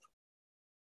تشخیص داد.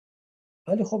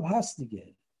 ولی خب هست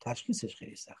دیگه، تشخیصش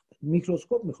خیلی سخته،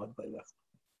 میکروسکوپ میخواد گاهی وقت،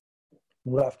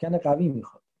 نورافکن قوی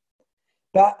میخواد.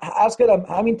 و عرض کردم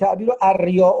همین تعبیر رو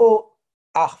الریا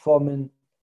اخفا من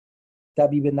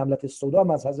دبیب نملة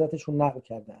السوداء از حضرتشون نقل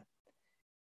کردن.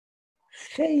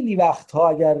 خیلی وقتها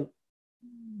اگر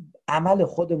عمل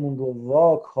خودمون رو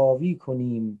واکاوی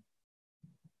کنیم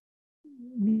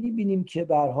میبینیم که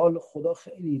به هر حال خدا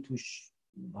خیلی توش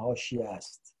حاشیه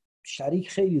است، شریک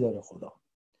خیلی داره خدا.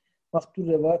 وقت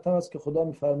تو روایت هم هست که خدا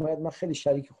میفرماید من خیلی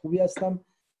شریک خوبی هستم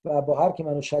و با هر کی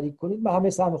منو شریک کنید من همه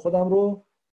سهم خودم رو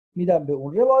میدم به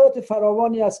اون. روایت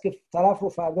فراوانی است که طرف رو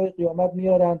فردای قیامت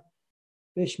میارن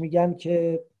بهش میگن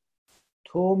که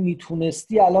تو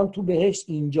میتونستی الان تو بهشت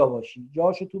اینجا باشی،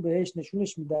 جاشو تو بهشت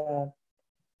نشونش میدن.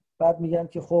 بعد میگن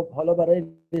که خب حالا برای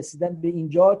رسیدن به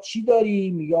اینجا چی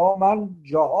داری؟ میگه من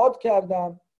جهاد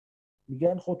کردم.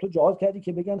 میگن خب تو جهاد کردی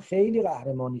که بگن خیلی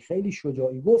قهرمانی، خیلی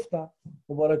شجاعی. گفتم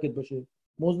مبارکت باشه،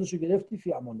 مزدشو گرفتی،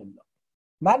 فی امان الله.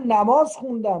 من نماز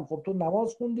خوندم. خب تو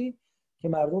نماز خوندی که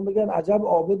مردم بگن عجب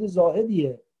عابد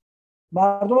زاهدیه.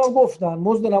 مردم هم گفتن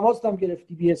مزد نمازتم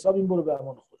گرفتی، بی حساب، این برو به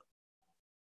امان خدا.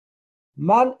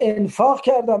 من انفاق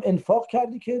کردم. انفاق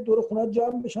کردی که دور خونت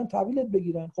جمع بشن تحویلت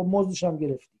بگیرن، خب مزدش هم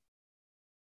گرفتی.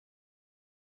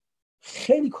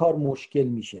 خیلی کار مشکل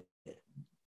میشه،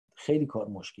 خیلی کار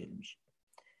مشکل میشه.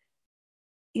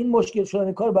 این مشکل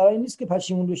شدن کار برای نیست که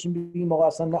پشیمون بشیم بگیم آقا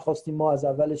اصلا نخواستیم، ما از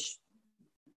اولش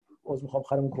از میخوام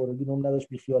خرمون کورگی نم نداشت،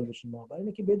 بی خیال بشیم. ما برای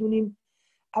اینه که بدونیم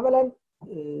اولا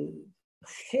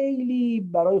خیلی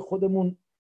برای خودمون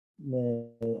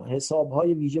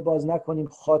حسابهای ویژه باز نکنیم،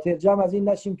 خاطر جمع از این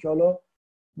نشیم که حالا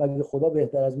مگه خدا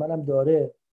بهتر از منم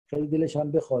داره، خیلی دلش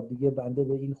هم بخواد دیگه بنده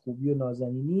به این خوبی و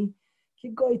نازنینی که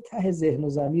گاهی ته ذهن و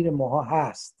ضمیر ماها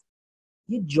هست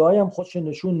یه جایی هم خودش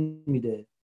نشون میده.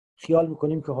 خیال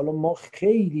میکنیم که حالا ما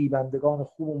خیلی بندگان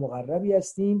خوب و مقربی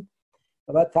هستیم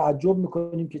و بعد تعجب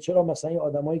میکنیم که چرا مثلا این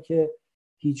آدمایی که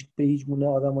به هیچ گونه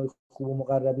آدمای خوب و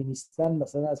مقربی نیستن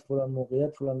مثلا از فلان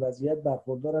موقعیت فلان وضعیت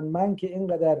برخوردارن. من که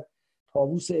اینقدر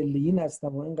طاووس علیین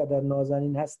هستم و اینقدر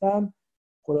نازنین هستم،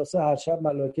 خلاصه هر شب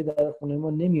ملائکه در خونه ما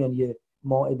نمیان یه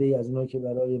مائده از اونایی که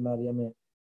برای مریم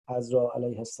عذرا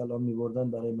علیها السلام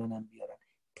میبردن برای منم بیارن.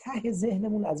 ته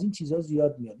ذهنمون از این چیزا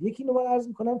زیاد میاد. یکی رو من عرض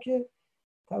میکنم که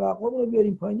توقعمون رو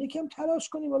بیاریم پایین، یکم تلاش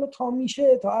کنیم حالا تا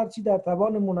میشه، تا هر چی در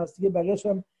توانمون هست دیگه، بقیه‌اش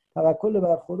هم توکل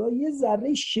بر خدا، یه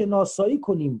ذره شناسایی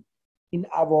کنیم این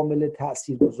عوامل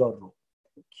تاثیرگذار رو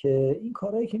که این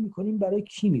کارهایی که میکنیم برای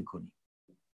کی میکنیم.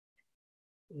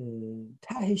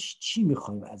 تهش چی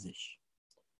میخوایم ازش؟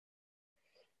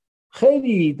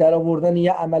 خیلی در آوردن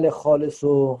یه عمل خالص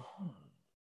و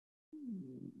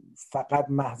فقط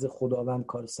محض خداوند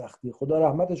کار سختی. خدا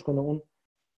رحمتش کنه، اون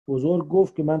بزرگ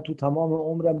گفت که من تو تمام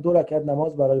عمرم 2 رکعت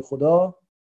نماز برای خدا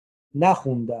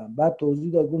نخوندم. بعد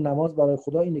توضیح داد گفت نماز برای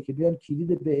خدا اینه که بیان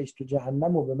کلید بهشت و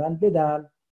جهنم رو به من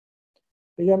بدن،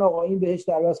 بگن آقا این بهشت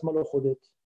در بس مال خودت،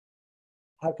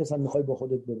 هر کس هم میخوای با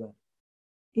خودت ببر.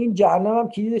 این جهنم هم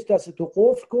کلیدش دست تو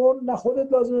قفل کن، نه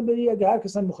خودت لازمه بری، اگه هر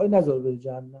کس هم میخوای نذار بری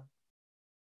جهنم.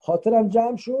 خاطرم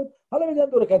جمع شد، حالا میگن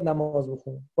 2 رکعت نماز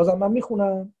بخون. بازم من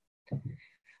میخونم.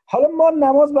 حالا ما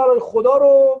نماز برای خدا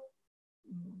رو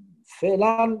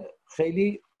فعلا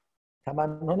خیلی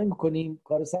تمنا نمی‌کنیم،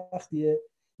 کار سختیه.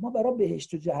 ما برای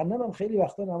بهشت و جهنم هم خیلی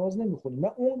وقتا نماز نمیخونیم.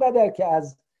 من اونقدر که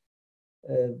از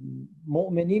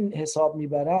مؤمنین حساب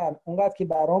میبرم، اونقدر که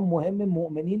برام مهم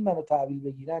مؤمنین منو تحویل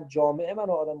بگیرن، جامعه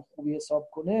منو آدم خوبی حساب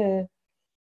کنه،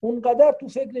 اونقدر تو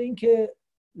فکر این که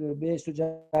بهشت و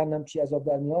جهنم چی عذاب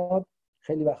در میاد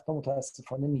خیلی وقتا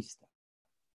متاسفانه نیستم.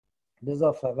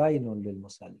 لذا فویل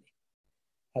للمصلین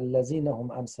الذین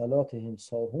هم عن صلاتهم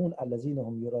ساهون الذین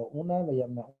هم یراؤون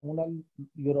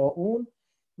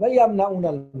و یمنعون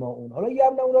الماعون. حالا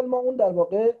یمنعون الماعون در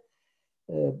واقع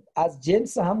از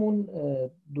جنس همون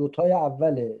دوتای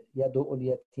اوله، یدعو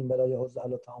الیتیم ولا یحض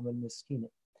علی طعام المسکین.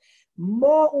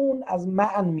 ماعون از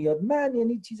معن میاد. معن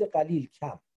یعنی چیز قلیل،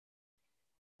 کم.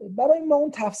 برای ما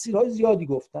اون تفسیرهای زیادی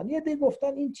گفتن. یه دی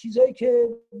گفتن این چیزایی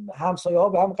که همسایه ها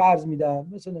به هم قرض میدن،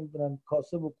 مثلا نمیدونم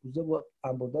کاسه و کوزه و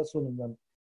انبردست و نمیدونم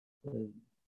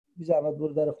بی زحمت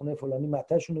برو در خونه فلانی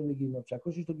متهشون رو بگیر،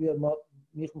 چکشش رو بیار، ما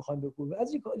میخ میخوایم بکوبیم.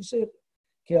 از این کاریشه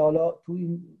که حالا تو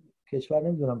این کشور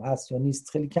نمیدونم هست یا نیست،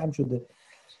 خیلی کم شده،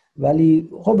 ولی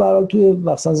خب برای توی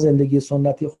مثلا زندگی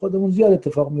سنتی خودمون زیاد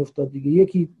اتفاق میافتاد دیگه.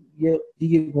 یکی یه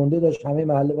دیگه گنده داشت، همه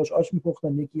محله باش آش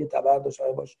میپختن، یکی یه تبر داشت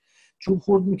همه باش چوب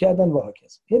خورد میکردن و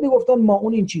هاکس. یعنی گفتن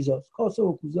ماعون این چیزاست، کاسه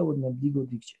و کوزه و دیگ و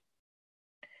دیگچه.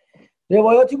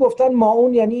 روایاتی گفتن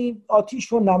ماعون یعنی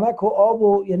آتیش و نمک و آب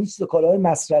و یعنی چیز کالاهای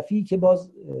مصرفی که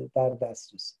باز در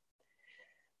دسترس.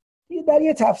 در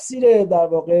یه تفسیر در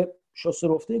واقع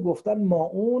شسرفته گفتن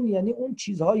ماعون یعنی اون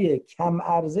چیزهای کم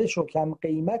ارزش و کم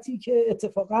قیمتی که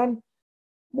اتفاقاً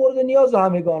مورد نیاز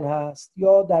همگان هست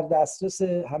یا در دسترس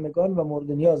همگان و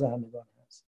مورد نیاز همگان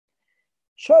هست.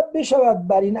 شاید بشود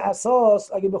بر این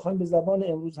اساس اگه بخوایم به زبان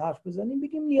امروز حرف بزنیم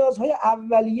بگیم نیازهای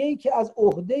اولیه‌ای که از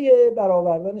عهده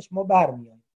برآوردنش ما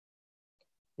برمیاییم.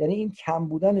 یعنی این کم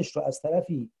بودنش رو از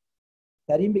طرفی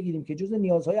در این بگیریم که جزء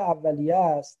نیازهای اولیه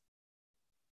است،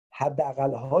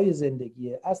 حداقل‌های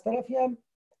زندگیه، از طرفی هم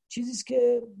چیزیست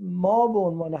که ما به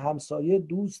عنوان همسایه،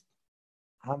 دوست،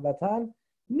 هموطن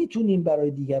میتونیم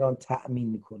برای دیگران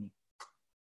تأمین کنیم.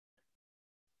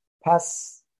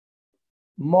 پس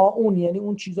ماعون یعنی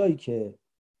اون چیزایی که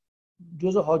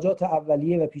جزء حاجات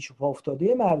اولیه و پیش پا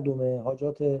افتاده مردمه،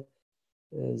 حاجات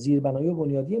زیربنایی و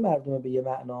بنیادی مردمه به یه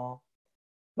معنا،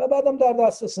 و بعدم در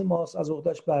دسترس ماست، از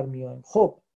عهده‌اش برمیایم.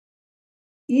 خب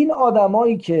این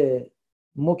آدمایی که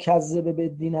مکذب به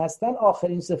دین هستن،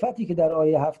 آخرین صفتی که در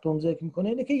آیه 7 ذکر میکنه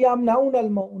اینه که یمنعون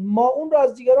الماعون، ماعون رو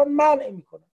از دیگران منع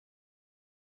میکنن،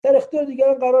 در اختیار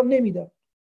دیگران قرار نمیدن.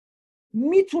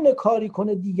 میتونه کاری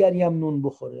کنه دیگری هم نون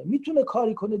بخوره، میتونه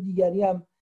کاری کنه دیگری هم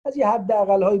از یه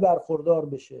حداقل‌هایی برخوردار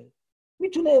بشه،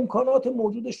 میتونه امکانات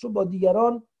موجودش رو با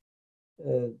دیگران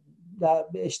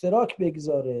به اشتراک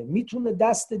بگذاره، میتونه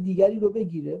دست دیگری رو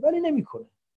بگیره، ولی نمیکنه.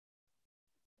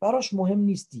 براش مهم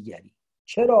نیست دیگری.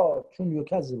 چرا؟ چون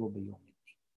یکذب بیوم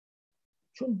الدین،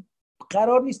 چون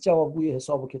قرار نیست جوابگوی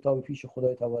حساب و کتاب پیش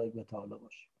خدای تبارک و تعالی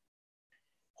باشه.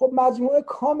 خب مجموعه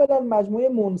کاملا مجموعه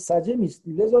منسجمی است،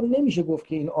 لذا نمیشه گفت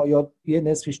که این آیات یه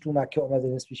نصفش تو مکه آمده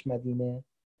نصفش مدینه.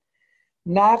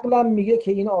 نقلم میگه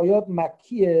که این آیات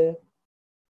مکیه.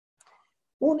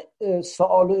 اون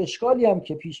سوال و اشکالی هم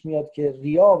که پیش میاد که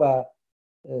ریا و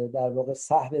در واقع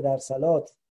سهو در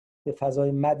صلات به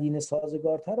فضای مدینه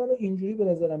سازگارتره رو اینجوری به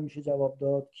نظرم میشه جواب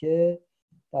داد که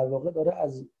در واقع داره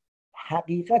از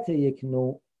حقیقت یک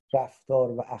نوع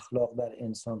رفتار و اخلاق در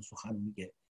انسان سخن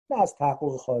میگه، نه از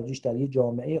تحقق خارجیش در یه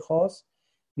جامعه خاص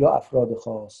یا افراد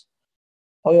خاص.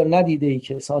 آیا ندیده ای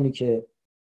کسانی که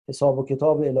حساب و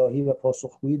کتاب الهی و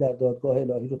پاسخگویی در دادگاه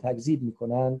الهی رو تکذیب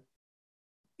میکنن،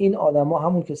 این آدما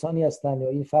همون کسانی هستن یا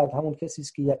این فرد همون کسی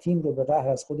است که یتیم رو به قهر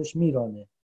از خودش میرانه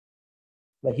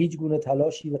و هیچ گونه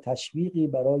تلاشی و تشویقی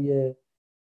برای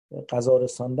غذا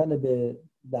رساندن به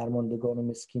درماندگان و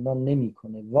مسکینان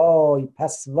نمیکنه. وای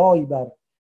پس وای بر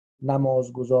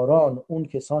نمازگزاران، اون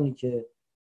کسانی که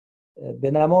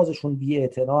به نمازشون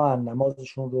بی‌اعتناءن،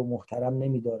 نمازشون رو محترم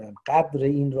نمیدارن، قدر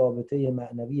این رابطه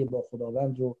معنوی با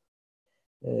خداوند رو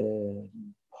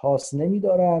پاس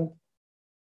نمی‌دارند،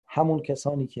 همون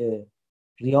کسانی که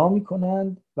ریا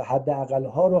میکنند و حداقل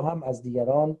ها رو هم از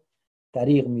دیگران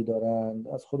دریغ می‌دارند.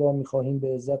 از خدا می‌خواهیم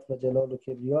به عزت و جلال و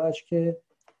کبریایش که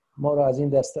ما رو از این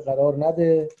دسته قرار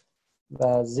نده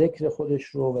و ذکر خودش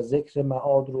رو و ذکر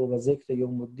معاد رو و ذکر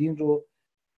یوم الدین رو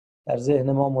در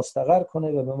ذهن ما مستقر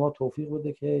کنه و به ما توفیق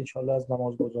بده که انشاءالله از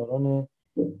نمازگزاران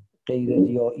غیر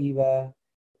ریایی و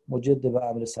مجد به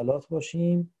امر صلات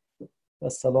باشیم. و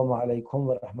السلام علیکم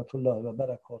و رحمت الله و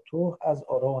برکاته. از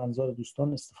آرا و انظار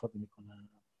دوستان استفاده میکنم.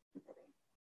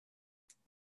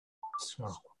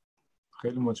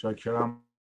 خیلی متشکرم.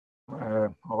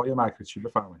 آقای مکریچی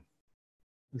بفرمایید.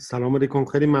 سلام علیکم،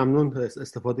 خیلی ممنون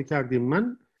استفاده کردیم.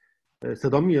 من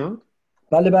صدا میاد؟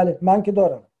 بله من که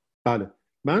دارم. بله،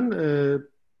 من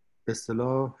به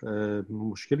اصطلاح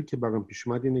مشکلی که برام پیش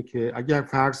اومد اینه که اگر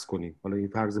فرض کنیم، حالا این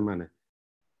فرض منه،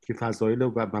 که فضایل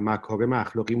و مکارم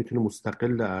اخلاقی میتونه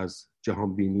مستقل از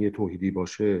جهان بینی توحیدی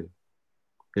باشه،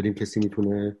 یعنی کسی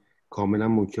میتونه کاملا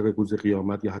منکر روز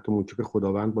قیامت یا حتی منکر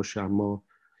خداوند باشه اما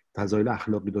فضایل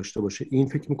اخلاقی داشته باشه، این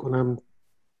فکر میکنم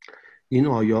این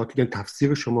آیات، یعنی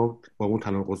تفسیر شما با اون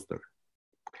تناقض داره.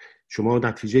 شما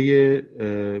نتیجه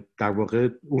در واقع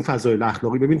اون فضایل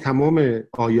اخلاقی، ببین تمام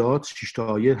آیات 6 تا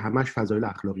آیه همش فضایل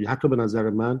اخلاقی. حتی به نظر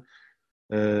من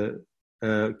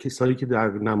کسایی که در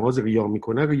نماز ریا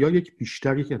میکنه، ریا یک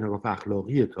بیشتر یک انحراف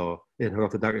اخلاقیه تا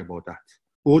انحراف در عبادت.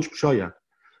 عجب شاید،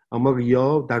 اما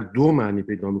ریا در دو معنی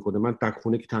پیدا میکنه. من در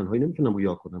خونه که تنهایی نمیتونم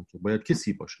ریا کنم، که باید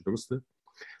کسی باشه، درسته؟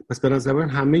 پس به نظر من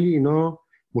همه اینا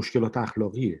مشکلات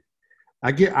اخلاقیه.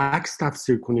 اگه عکس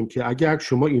تفسیر کنیم که اگر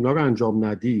شما اینا رو انجام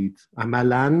ندید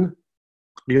عملاً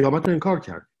قیامت رو انکار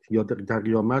کردید یا در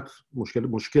قیامت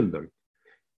مشکل دارید،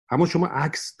 اما شما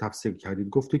عکس تفسیر کردید،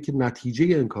 گفته که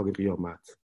نتیجه انکار قیامت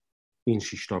این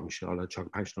 6 تا میشه، حالا 4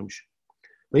 5 تا میشه.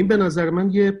 و این به نظر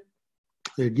من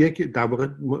یک در واقع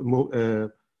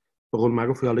به قول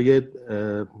معروف حالا یه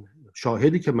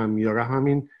شاهدی که من میارم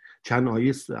همین چند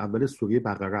آیه اول سوره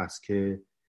بقره است که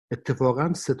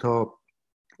اتفاقاً 3 تا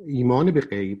ایمان به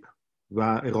غیب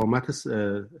و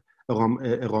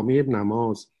اقامه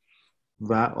نماز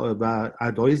و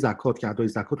ادای زکات، که ادای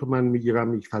زکات رو من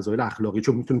میگیرم یک فضایل اخلاقی،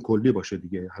 چون میتونه کلی باشه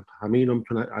دیگه، همه اینا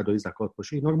میتونه ادای زکات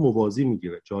باشه، اینا رو موازی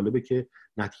میگیره. جالبه که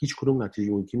هیچ کدوم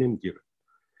نتیجه اونکی نمیگیره.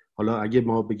 حالا اگه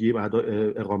ما بگیم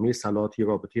اقامه صلات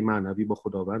رابطه معنوی با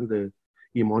خداوند،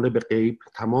 ایمان به غیب،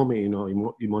 تمام اینا،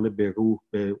 ایمان به روح،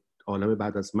 به عالم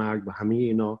بعد از مرگ و همه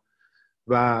اینا،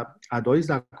 و ادای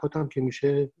زکات هم که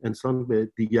میشه انسان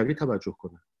به دیگری توجه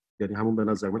کنه، یعنی همون به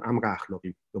نظر من امر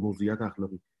اخلاقی و موضوعیت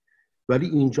اخلاقی. ولی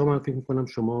اینجا من فکر میکنم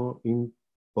شما این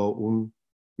با اون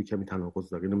یکمی تناقض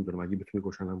داره. نمیدونم اگه بتونی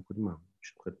روشنم کنی ممنون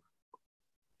میشم. خیلی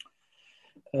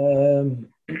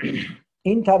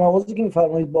این تناقضی که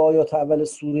میفرمایید با آیات اول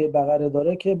سوره بقره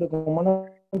داره که به گمانم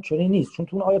چنین نیست، چون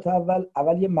تو اون آیات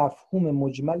اول یه مفهوم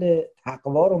مجمل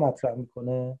تقوا رو مطرح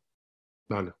میکنه.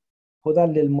 بله. هدی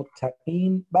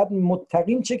للمتقین. بعد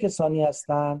متقین چه کسانی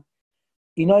هستن؟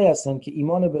 اینایی هستن که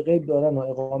ایمان به غیب دارن و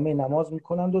اقامه نماز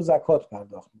میکنند و زکات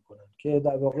پرداخت میکنن، که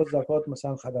در واقع زکات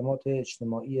مثلا خدمات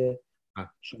اجتماعی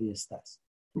شایسته است.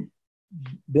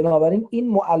 بنابراین این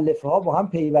مؤلفه ها با هم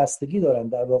پیوستگی دارن،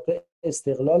 در واقع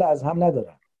استقلال از هم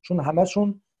ندارن، چون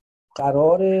همشون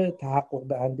قرار تحقق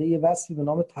دهنده وصفی به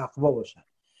نام تقوا باشن.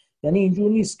 یعنی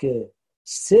اینجور نیست که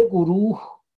 3 گروه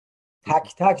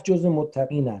تک تک جز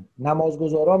متقینن،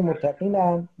 نمازگزاران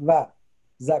متقینن و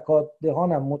زکات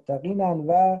دهان هم متقینن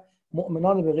و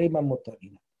مؤمنان به غیب هم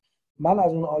متقینن. من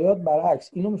از اون آیات برعکس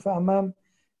اینو میفهمم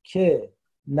که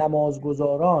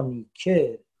نمازگزارانی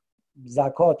که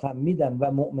زکات هم میدن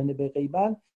و مؤمن به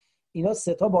غیبن، اینا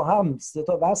 3 تا با هم 3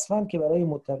 تا وصفن که برای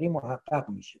متقی محقق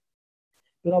میشه.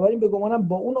 بنابراین به گمانم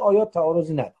با اون آیات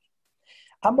تعارضی نداره.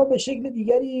 اما به شکل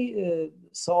دیگری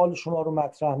سوال شما رو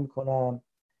مطرح میکنم،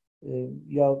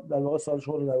 یا در واقع سوال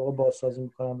شما رو در واقع بازسازی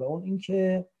میکنم، و اون این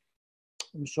که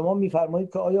شما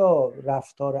میفرمایید که آیا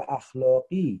رفتار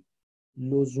اخلاقی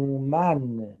لزوماً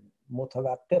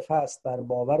متوقف است بر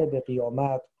باور به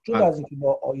قیامت، جدا از اینکه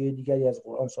با آیه دیگری از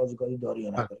قرآن سازگاری داره یا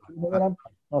نداره؟ میگم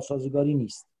ناسازگاری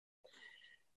نیست.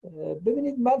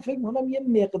 ببینید، من فکر می‌کنم یه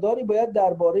مقداری باید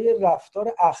درباره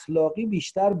رفتار اخلاقی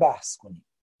بیشتر بحث کنیم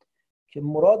که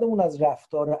مرادمون از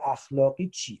رفتار اخلاقی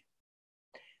چیه.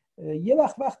 یه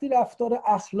وقتی رفتار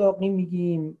اخلاقی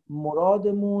میگیم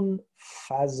مرادمون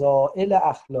فضائل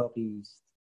اخلاقی است،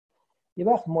 یه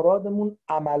وقت مرادمون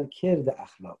عملکرد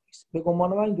اخلاقی است. به گمان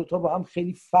من این دوتا با هم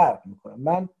خیلی فرق میکنن.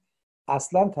 من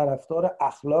اصلا طرفدار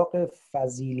اخلاق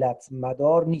فضیلت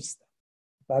مدار نیستم،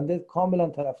 بنده کاملا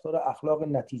طرفدار اخلاق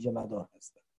نتیجه مدار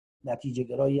هستم، نتیجه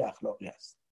گرایی اخلاقی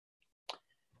هست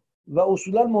و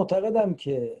اصولا معتقدم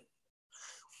که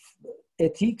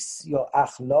اتیکس یا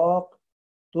اخلاق،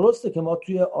 درسته که ما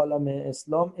توی عالم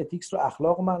اسلام اتیکس رو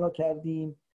اخلاق معنا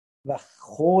کردیم و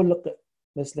خلق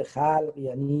مثل خلق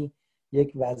یعنی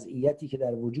یک وضعیتی که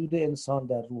در وجود انسان،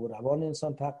 در روح و روان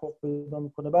انسان تحقق پیدا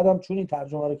میکنه. بعدم چون این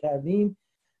ترجمه رو کردیم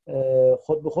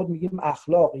خود به خود میگیم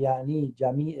اخلاق یعنی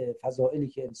جمیع فضائلی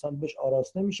که انسان بهش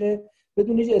آراسته میشه،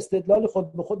 بدون هیچ استدلال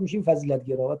خود به خود میشیم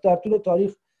فضیلت‌گرا. و در طول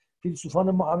تاریخ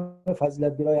فیلسوفان ما همه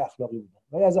فضیلت‌گرای اخلاقی بودن.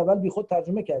 ولی از اول بیخود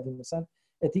ترجمه کردیم، مثلا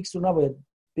اتیکس رو نباید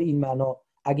به این معنا،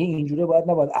 اگه اینجوره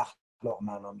نباید اخلاق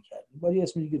معنا می‌کردیم، باید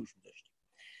اسم دیگه روش می‌ذاشتیم.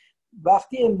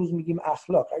 وقتی امروز میگیم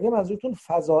اخلاق، اگه منظورتون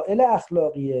فضائل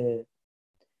اخلاقیه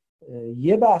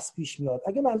یه بحث پیش میاد.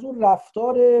 اگه منظور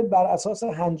رفتار بر اساس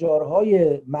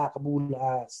هنجارهای مقبول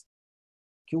هست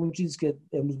که اون چیزی که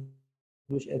امروز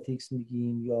روش اتیکس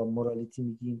میگیم یا مورالیتی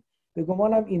میگیم، به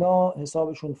گمانم اینا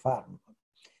حسابشون فرق میکنه.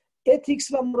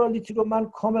 اتیکس و مورالیتی رو من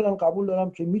کاملا قبول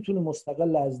دارم که میتونه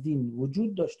مستقل از دین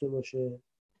وجود داشته باشه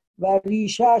و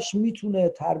ریشهش میتونه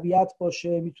تربیت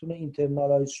باشه، میتونه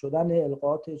اینترنالایز شدن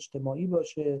القاءات اجتماعی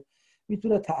باشه،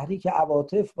 میتونه تحریک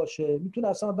عواطف باشه، میتونه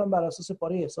اصلا آدم بر اساس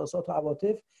پاره احساسات و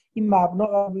عواطف این مبنا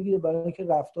قرار بگیره برای اینکه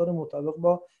رفتار مطابق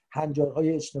با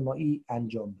هنجارهای اجتماعی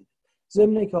انجام بده.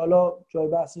 ضمن که حالا جای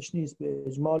بحثش نیست، به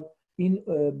اجمال این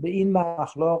به این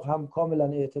اخلاق هم کاملا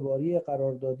اعتباری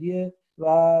قراردادیه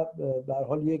و به هر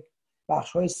حال یک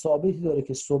بخش‌های ثابتی داره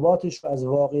که ثباتش از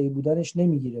واقعی بودنش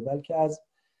نمیگیره، بلکه از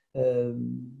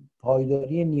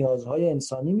پایداری نیازهای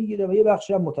انسانی میگیره و یه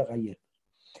بخشی هم متغیر.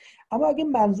 اما اگه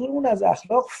منظورمون از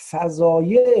اخلاق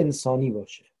فضایل انسانی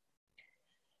باشه،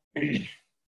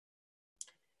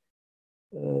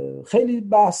 خیلی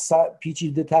بحث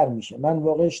پیچیده تر میشه. من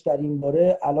واقعش در این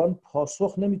باره الان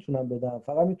پاسخ نمیتونم بدم،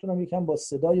 فقط میتونم یکم با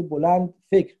صدای بلند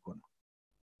فکر کنم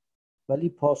ولی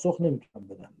پاسخ نمیتونم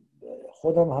بدم.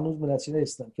 خودم هنوز به نتیجه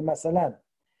نرسیدم که مثلا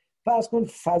فرض کن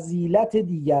فضیلت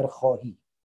دیگرخواهی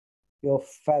یا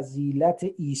فضیلت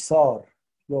ایثار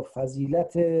یا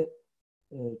فضیلت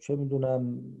چه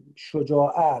میدونم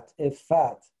شجاعت،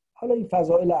 عفت، حالا این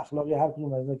فضائل اخلاقی هر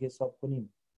کدوم از اینا که حساب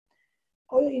کنیم،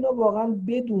 آیا اینا واقعا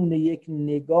بدون یک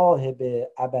نگاه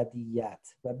به ابدیت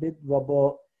و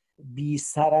با بی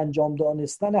سرانجام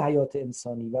دانستن حیات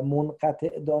انسانی و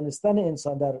منقطع دانستن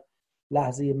انسان در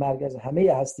لحظه مرگ از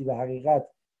همه هستی و حقیقت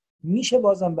میشه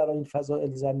بازم برای این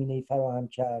فضائل زمینه‌ای فراهم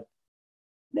کرد؟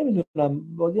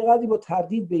 نمیدونم، یه قدری با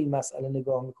تردید به این مسئله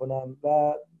نگاه میکنم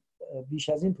و بیش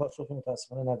از این پاسخ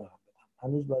متاسفانه ندارم بدم.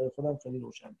 هنوز برای خودم خیلی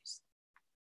روشن نیست.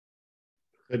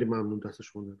 خیلی ممنون، دست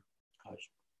شما درد.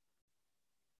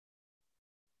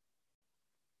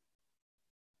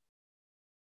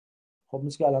 خب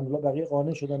مثل که الحمدلله بقیه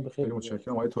قانع شدن. بخیر. خیلی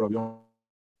متشکرم. آقای ترابیان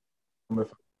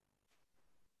بفرمایید.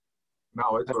 نه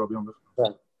آقای ترابیان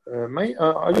بفرمایید. من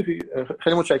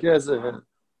خیلی متشکرم از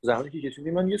زحمتی که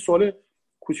کشیدید. من یه سوال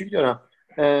کوچیک دارم.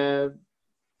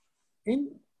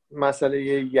 این مسئله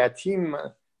یتیم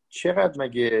چقدر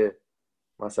مگه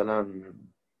مثلا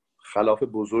خلاف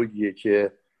بزرگیه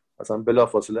که مثلا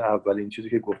بلافاصله اولین چیزی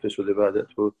که گفته شده بعد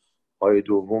تو آیه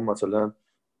دوم مثلا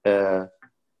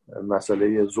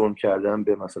مسئله ظلم کردن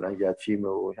به مثلا یتیم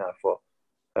و این حرفا،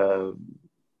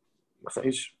 مثلا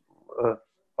هیچ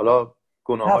حالا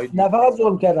گناه‌های نه فقط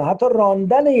ظلم کردن، حتی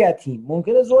راندن یتیم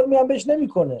ممکنه ظلمی هم بهش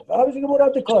نمی‌کنه، فقط بهش میگه برو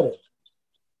به کاره.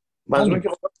 منظورم که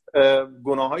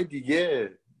گناه‌های دیگه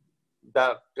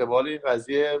در قبال این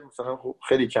قضیه مثلا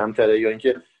خیلی کمتره، یا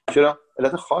اینکه چرا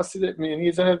علت خاصی یعنی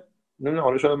یه ذره نمیدونم،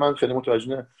 حالا شاید من خیلی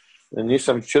متوجه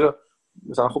نیستم چرا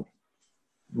مثلا خب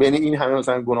بین این همه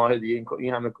مثلا گناه دیگه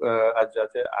این همه از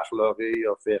جهت اخلاقی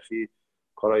یا فقهی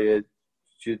کارهای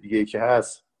چیز دیگه که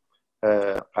هست،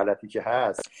 غلطی که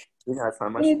هست، این هست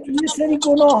همش یه سری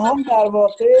گناه هم در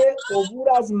واقع عبور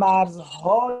از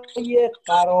مرزهای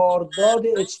قرارداد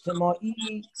اجتماعی.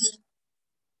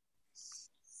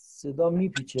 صدا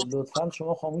میپیچه، لطفاً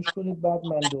شما خاموش کنید بعد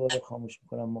من دوباره خاموش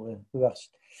میکنم موقع.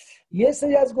 ببخشید. یه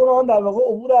سری از گناهان در واقع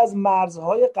عبور از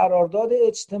مرزهای قرارداد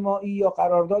اجتماعی یا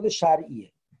قرارداد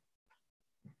شرعیه.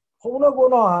 خب اونا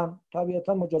گناهن،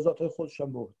 طبیعتاً مجازات‌های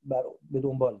خودشون به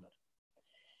دنبال داره.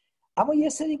 اما یه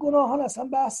سری گناهان اصلا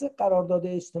بحث قرارداد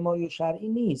اجتماعی و شرعی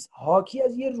نیست، حاکی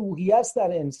از یه روحیه است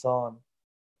در انسان،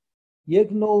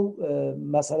 یک نوع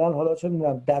مثلا حالا چه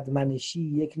می‌دونم ددمنشی،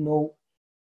 یک نوع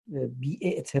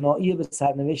بی‌اعتنایی به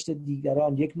سرنوشت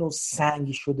دیگران، یک نوع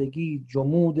سنگ شدگی،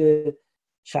 جمود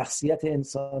شخصیت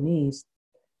انسانی است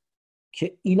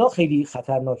که اینا خیلی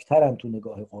خطرناکترن تو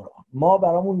نگاه قرآن. ما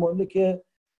برامون مهمه که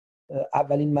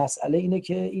اولین مسئله اینه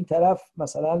که این طرف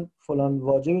مثلا فلان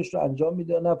واجبش رو انجام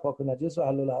میده، نه پاک و نجس و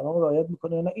حلال و حرام رعایت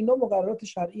میکنه، نه اینا مقررات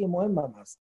شرعی مهم هم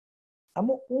هست.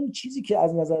 اما اون چیزی که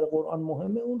از نظر قرآن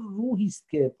مهمه اون روحی است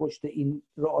که پشت این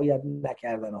رعایت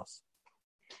نکردن است.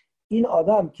 این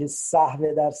آدم که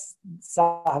سهو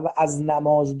از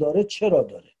نماز داره چرا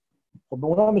داره؟ خب به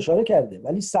اونم اشاره کرده،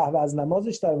 ولی سهو از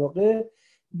نمازش در واقع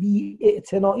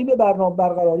بی‌اعتنایی به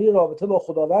برقراری رابطه با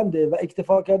خداونده و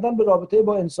اکتفا کردن به رابطه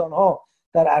با انسانها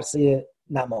در عرصه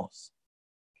نماز.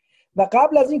 و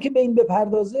قبل از اینکه به این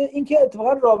بپردازه، اینکه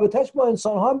اتفاقا رابطهش با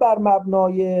انسانها هم بر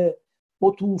مبنای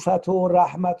عطوفت و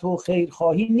رحمت و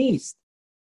خیرخواهی نیست.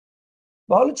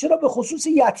 و حالا چرا به خصوص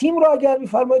یتیم را اگر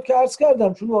می‌فرمایید که عرض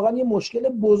کردم، چون واقعا یه مشکل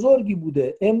بزرگی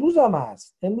بوده، امروز هم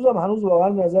هست، امروز هم هنوز واقعا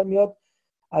نظر میاد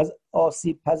از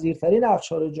آسیب پذیرترین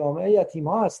اقشار جامعه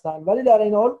یتیم‌ها هستن، ولی در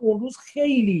این حال اون روز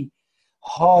خیلی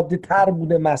حادتر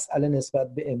بوده مسئله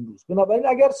نسبت به امروز. بنابراین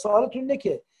اگر سوالتون اینه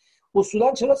که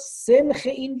اصولا چرا سنخ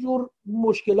اینجور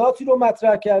مشکلاتی رو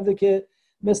مطرح کرده که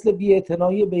مثل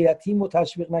بی‌اعتنایی به یتیم و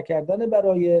تشویق نکردن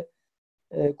برای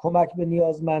کمک به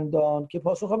نیازمندان، که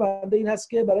پاسخ بنده این هست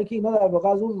که برای که اینا در واقع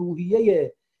از اون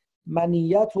روحیه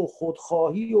منیت و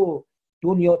خودخواهی و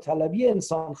دنیا طلبی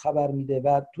انسان خبر میده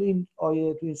و تو این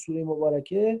آیه، تو این سوره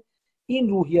مبارکه این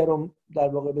روحیه رو در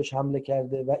واقع بهش حمله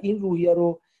کرده و این روحیه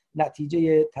رو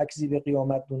نتیجه تکذیب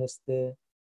قیامت دونسته.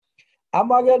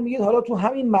 اما اگر میگید حالا تو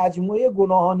همین مجموعه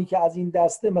گناهانی که از این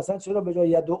دسته، مثلا چرا به جای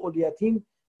یدعو الیتیم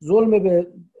ظلم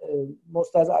به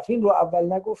مستضعفین رو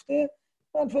اول نگفته،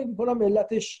 من فکر میکنم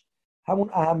علتش همون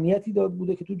اهمیتی داد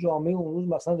بوده که تو جامعه اون روز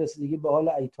مثلا رسیدگی به حال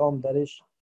ایتام درش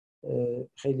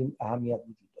خیلی اهمیت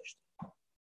وجود داشته.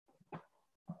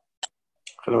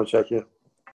 خیلی متشکرم.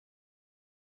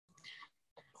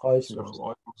 خواهش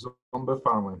می‌کنم.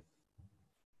 بفرمایید.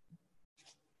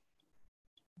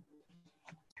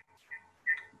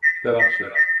 ببخشید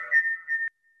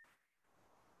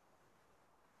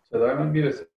صدای من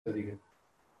میرسه دیگه.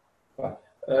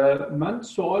 من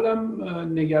سوالم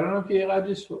نگرانم که یه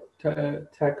قدری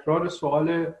تکرار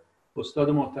سوال استاد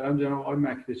محترم جناب آقای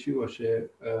مکرچی باشه.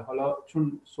 حالا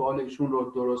چون سوال ایشون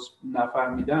رو درست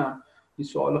نفهمیدم، این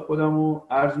سوال خودم رو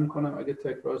عرض میکنم، اگه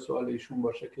تکرار سوال ایشون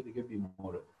باشه که دیگه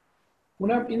بیموره.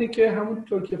 اونم اینه که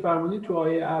همونطور که فرمودید تو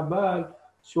آیه اول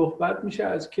صحبت میشه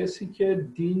از کسی که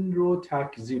دین رو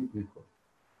تکذیب میکنه،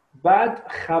 بعد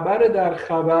خبر در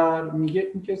خبر میگه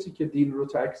این کسی که دین رو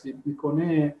تکذیب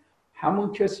میکنه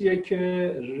همون کسیه که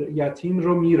یتیم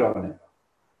رو میرانه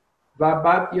و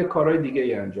بعد یه کارهای دیگه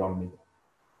ای انجام میده.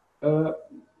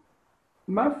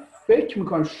 من فکر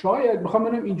میکنم شاید، میخوام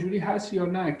ببینم اینجوری هست یا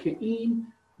نه، که این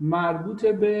مربوط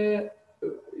به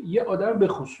یه آدم به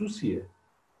خصوصیه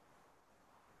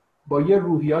با یه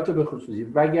روحیات به خصوصی،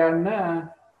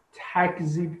 وگرنه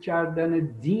تکذیب کردن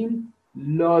دین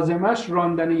لازمش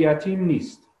راندن یتیم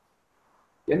نیست.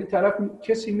 یعنی طرف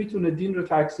کسی میتونه دین رو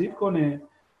تکذیب کنه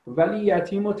ولی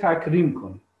یتیم رو تکریم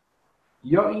کنه،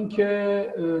 یا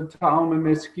اینکه طعام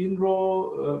مسکین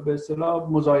رو به اصطلاح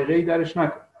مضایقه‌ای درش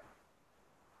نکنه.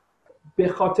 به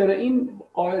خاطر این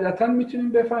قاعدتاً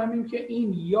میتونیم بفهمیم که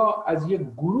این یا از یک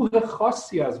گروه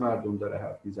خاصی از مردم داره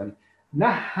حرف میزنه، نه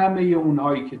همه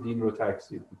اونهایی که دین رو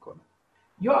تکذیب میکنه،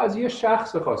 یا از یه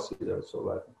شخص خاصی داره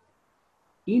صحبت میکنه.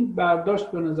 این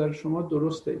برداشت به نظر شما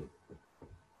درسته؟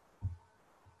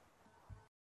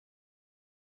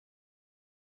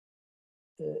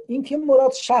 این که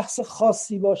مراد شخص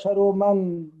خاصی باشه رو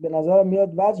من به نظرم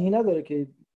میاد وجهی نداره که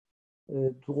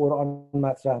تو قرآن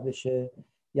مطرح بشه.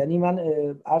 یعنی من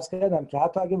عرض کردم که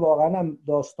حتی اگه واقعا هم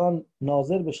داستان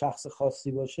ناظر به شخص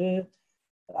خاصی باشه،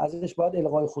 ازش باید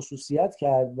الغای خصوصیت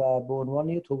کرد و به عنوان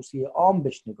یه توصیه عام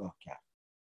بهش نگاه کرد.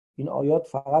 این آیات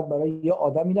فقط برای یه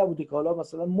آدمی نبوده که حالا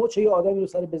مثلا مچ یه آدمی رو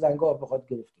سر بزنگاه بخواد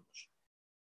گرفته باشه،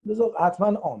 لذا حتما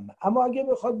عامه. اما اگه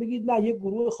بخواد بگید نه، یه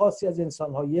گروه خاصی از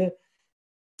انسان‌ها، یه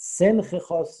سنخ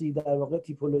خاصی، در واقع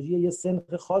تیپولوژی یه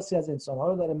سنخ خاصی از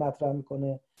انسان‌ها رو داره مطرح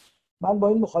میکنه، من با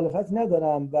این مخالفت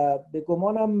ندارم و به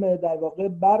گمانم در واقع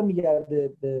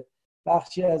برمیگرده به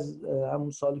بخشی از همون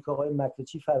سالی که آقای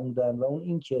مکرچی فرمودن و اون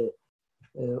این که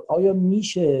آیا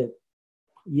میشه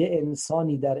یه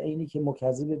انسانی در عینی که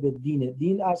مکذب به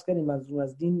دین عرض کردیم، منظور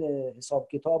از دین حساب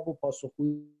کتاب و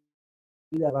پاسخگویی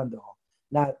در بنده ها،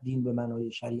 نه دین به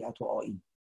معنای شریعت و آیین،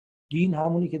 دین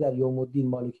همونی که در یوم الدین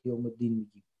مالک یوم الدین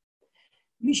میگیم.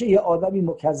 میشه یه آدمی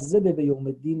مکذب به یوم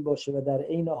الدین باشه و در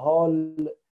عین حال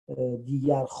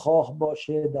دیگر خواه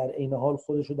باشه، در عین حال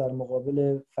خودشو در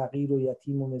مقابل فقیر و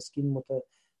یتیم و مسکین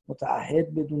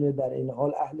متعهد بدونه، در عین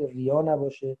حال اهل ریا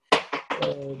نباشه؟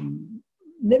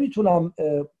 نمیتونم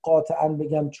قاطعا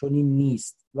بگم چنین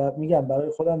نیست و میگم برای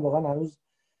خودم واقعا هنوز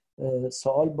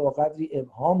سوال با قدری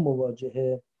ابهام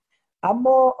مواجهه.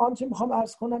 اما آنچه میخوام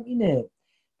عرض کنم اینه،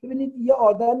 ببینید یه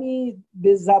آدمی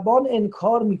به زبان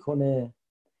انکار میکنه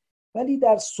ولی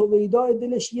در سویدای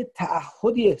دلش یه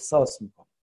تعهدی احساس میکنه.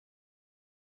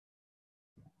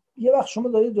 یه وقت شما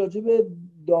دارید راجع به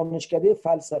دانشکده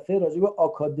فلسفه، راجع به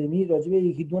آکادمی، راجع به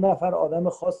یکی دو نفر آدم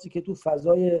خاصی که تو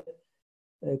فضای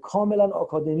کاملا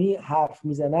آکادمی حرف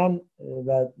میزنن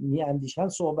و میاندیشن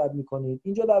صحبت میکنید.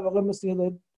 اینجا در واقع مثل که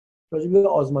دارید راجع به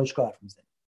آزمایشگاه حرف میزنید.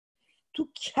 تو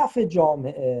کف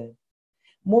جامعه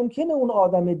ممکنه اون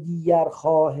آدم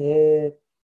دیگرخواه،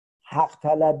 حق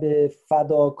طلب،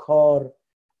 فداکار،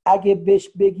 اگه بهش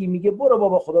بگی میگه برو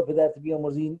بابا خدا پدرت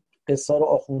بیامرز، این قصه رو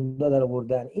آخوندا در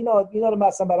آوردن، اینا رو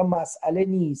مثلا برای مسئله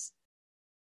نیست.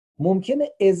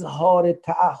 ممکنه اظهار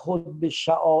تعهد به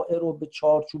شعائر و به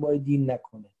چارچوبای دین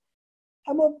نکنه،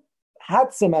 اما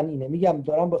حدس من اینه، میگم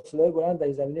دارم با صدای بلند در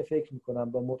این زمینه فکر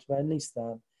میکنم، با مطمئن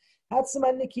نیستم، حدس من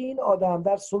اینه که این آدم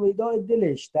در سویدای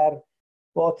دلش، در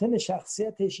باطن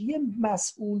شخصیتش یه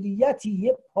مسئولیتی،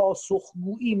 یه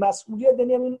پاسخگویی، مسئولیت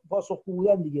یعنی همین پاسخگو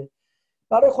بودن دیگه،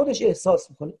 برای خودش احساس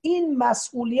میکنه. این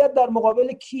مسئولیت در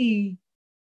مقابل کی؟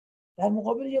 در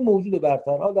مقابل یه موجود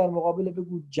برتر، در مقابل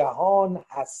بگو جهان،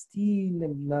 هستی،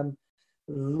 نمیدونم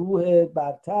روح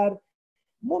برتر.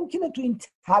 ممکنه تو این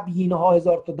تبیین‌ها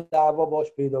هزار تا دعوا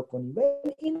باش پیدا کنی،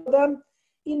 ولی این آدم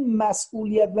این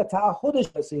مسئولیت و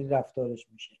تعهدش واسه این رفتارش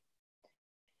میشه.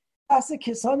 بحث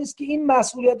کسانی است که این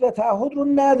مسئولیت و تعهد رو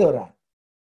ندارن،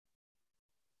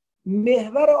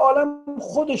 محور عالم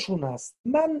خودشون هست.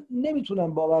 من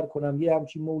نمیتونم باور کنم یه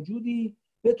همچین موجودی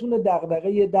بتونه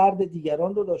دغدغه درد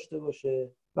دیگران رو داشته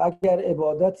باشه و اگر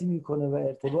عبادتی میکنه و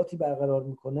ارتباطی برقرار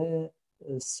میکنه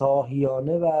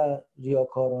ساهیانه و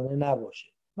ریاکارانه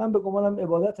نباشه. من به گمانم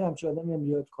عبادت همچین آدمی هم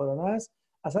ریاکارانه است،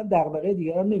 اصلا دغدغه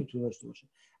دیگران نمیتونه داشته باشه.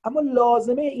 اما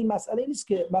لازمه این مسئله نیست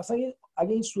که مثلا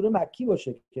اگه این سوره مکی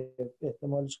باشه که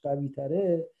احتمالش قوی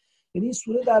تره، یعنی این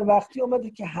سوره در وقتی اومده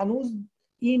که هنوز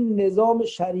این نظام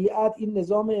شریعت، این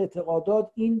نظام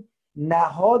اعتقادات، این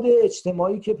نهاد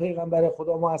اجتماعی که پیغمبر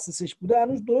خدا مؤسسش بوده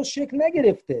هنوز درست شکل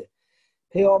نگرفته.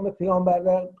 پیامبر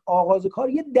در آغاز کار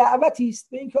یه دعوتی است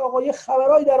به اینکه آقا یه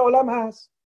خبرایی در عالم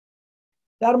هست،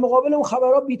 در مقابل اون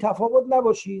خبرها بی تفاوت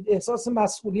نباشید، احساس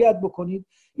مسئولیت بکنید.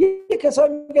 یه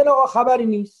کسایی میگن آقا خبری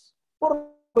نیست، برو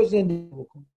زندگی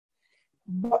بکن.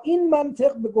 با این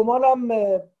منطق به گمانم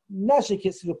نشه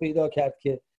کسی رو پیدا کرد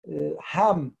که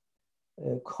هم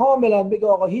کاملا بگه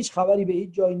آقا هیچ خبری به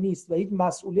هیچ جای نیست و هیچ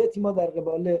مسئولیتی ما در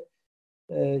قبال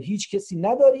هیچ کسی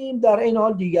نداریم، در این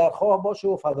حال دیگرخواه باشه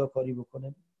و فداکاری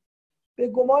بکنه. به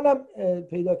گمانم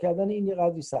پیدا کردن این یه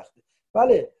قدری سخته.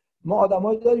 بله ما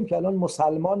آدمایی داریم که الان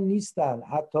مسلمان نیستن،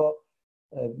 حتی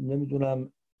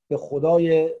نمیدونم به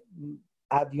خدای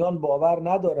ادیان باور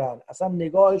ندارن، اصلا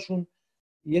نگاهشون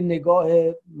یه نگاه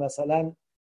مثلا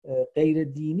غیر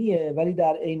دینیه، ولی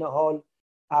در عین حال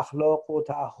اخلاق و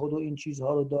تعهد و این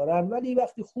چیزها رو دارن. ولی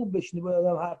وقتی خوب بشینی با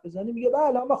آدم حرف بزنی میگه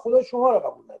بله من خدای شما رو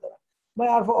قبول ندارم، من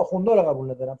حرف آخوندا رو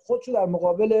قبول ندارم، خودشو در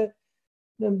مقابل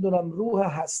نمیدونم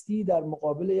روح هستی، در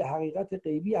مقابل یه حقیقت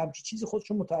غیبی همچی چیزی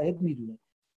خودشو متعهد میدونه.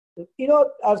 اینا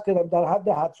عرض کردم در حد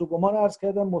حدس و گمان عرض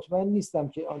کردم، مطمئن نیستم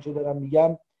که آنچه دارم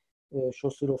میگم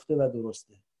شسته رفته و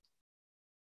درسته.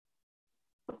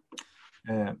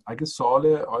 اگه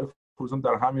سوال آقای فروزان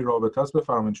در همین رابطه است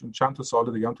بفرمایید، چون چند تا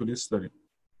سوال دیگه هم تو لیست داریم.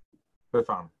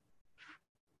 بفرمایید.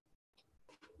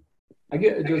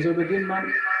 اگه اجازه بدین من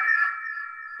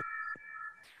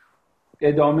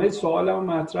ادامه سوالم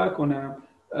مطرح کنم.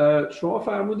 شما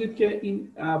فرمودید که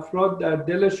این افراد در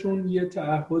دلشون یه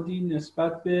تعهدی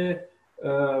نسبت به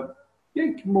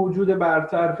یک موجود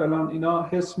برتر فلان اینا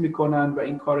حس میکنن و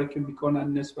این کاری که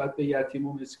میکنن نسبت به یتیم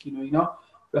و مسکین و اینا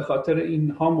به خاطر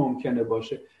اینها ممکنه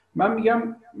باشه. من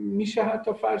میگم میشه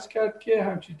حتی فرض کرد که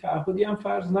همچین تعهدی هم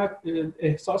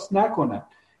احساس نکنن.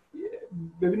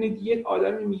 ببینید یک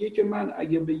آدمی میگه که من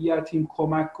اگه به یتیم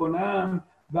کمک کنم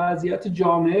وضعیت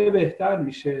جامعه بهتر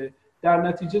میشه، در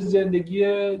نتیجه زندگی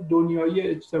دنیایی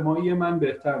اجتماعی من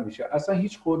بهتر میشه، اصلا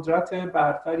هیچ قدرت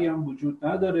برتری هم وجود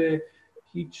نداره،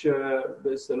 هیچ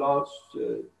به اصطلاح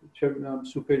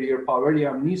سوپریر پاوری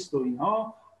هم نیست و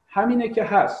اینها، همینه که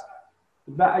هست.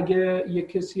 و اگه یک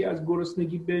کسی از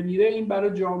گرسنگی بمیره این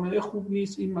برای جامعه خوب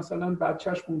نیست، این مثلا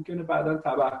بچهش ممکنه بعداً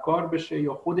تبهکار بشه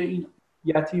یا خود این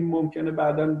یتیم ممکنه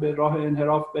بعداً به راه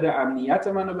انحراف بره، امنیت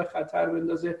منو به خطر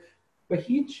بندازه و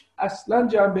هیچ اصلا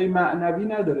جنبه معنوی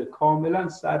نداره، کاملا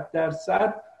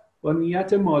 100% با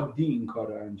نیت مادی این کار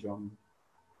رو انجام میده.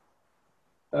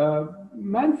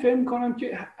 من فکر می‌کنم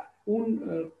که اون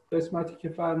قسمتی که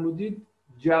فرمودید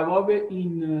جواب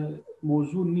این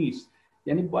موضوع نیست.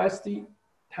 یعنی بایستی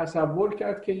تصور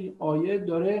کرد که این آیه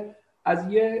داره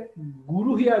از یه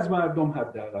گروهی از مردم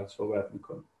حداقل صحبت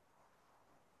میکنه.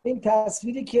 این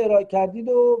تصویری که ارائه کردید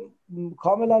و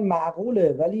کاملا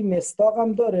معقوله، ولی مصداق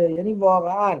هم داره. یعنی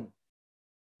واقعا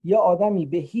یه آدمی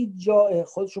به هیچ جا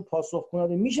خودش رو پاسخگو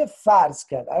نداره. میشه فرض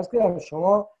کرد، عرض کردم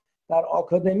شما در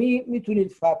آکادمی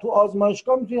میتونید تو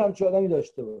آزمایشگاه میتونید همچین آدمی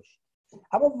داشته باشید،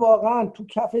 اما واقعا تو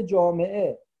کف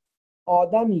جامعه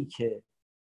آدمی که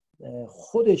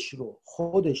خودش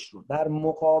رو در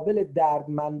مقابل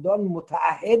دردمندان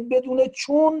متعهد بدونه،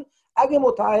 چون اگه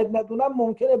متعهد ندونم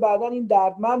ممکنه بعدا این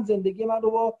دردمند زندگی من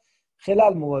رو با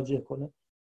خلل مواجه کنه.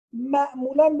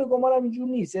 معمولا به گمانم اینجور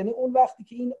نیست. یعنی اون وقتی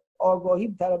که این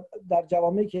آگاهی در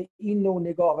جوامعی که این نوع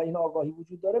نگاه و این آگاهی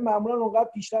وجود داره، معمولا اونقدر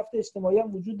پیشرفت اجتماعی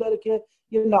هم وجود داره که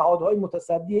یه نهادهای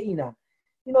متصدی اینن.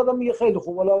 این آدم میگه خیلی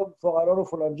خوب، حالا فقرا رو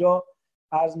فلان جا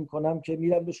عرض میکنم که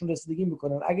میرن بهشون رسیدگی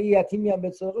میکنن. اگه یتیم میان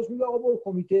به سراغش، میگه آقا برو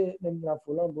کمیته نمیدونم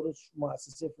فلان، برو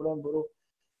مؤسسه فلان، برو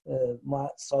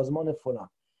سازمان فلان.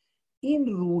 این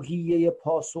روحیه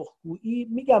پاسخگویی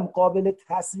میگم قابل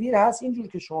تصویر هست، اینجور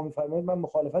که شما میفرمایید. من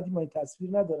مخالفتی با این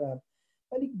تصویر ندارم،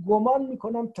 ولی گمان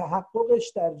میکنم تحققش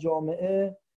در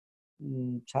جامعه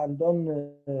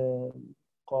چندان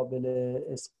قابل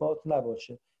اثبات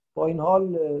نباشه. با این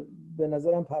حال به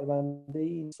نظرم پرونده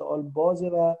این سوال بازه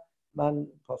و من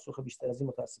پاسخ بیشتر از این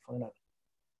متاسفانه ندارم.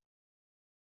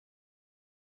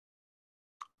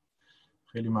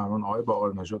 خیلی ممنون. آقای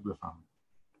باقر نژاد بفرمایید.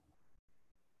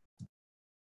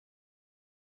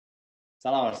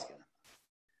 سلام عرض کردم.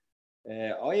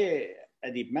 آیه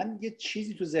ادیب، من یه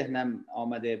چیزی تو ذهنم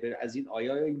آمده از این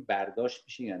آیا این برداشت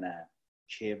میشه یا نه،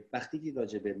 که وقتی که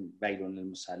راجع به ویل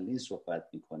للمصلین صحبت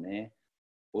میکنه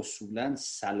اصولا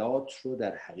صلات رو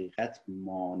در حقیقت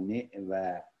مانع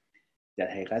و در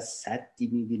حقیقت سدی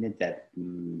میبینه در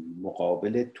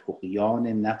مقابل طغیان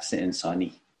نفس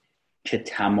انسانی که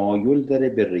تمایل داره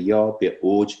به ریا، به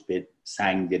عجب، به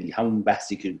سنگدلی. همون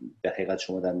بحثی که در حقیقت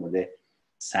شما در مورد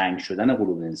سنگ شدن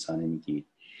قلوب انسانی میگید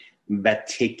و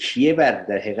تکیه بر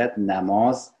در حقیقت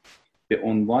نماز به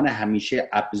عنوان همیشه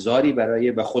ابزاری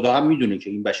برای، و خدا هم میدونه که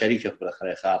این بشری که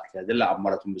بالاخره خلق کرده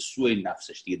لعمارتون به سوء این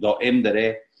نفسش دیگه دائم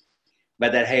داره و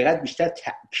در حقیقت بیشتر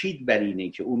تأکید بر اینه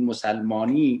که اون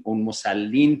مسلمانی، اون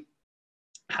مسلین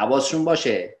حواسشون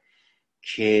باشه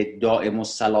که دائم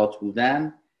الصلات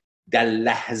بودن در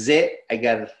لحظه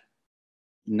اگر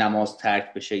نماز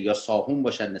ترک بشه یا ساهون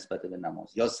باشن نسبت به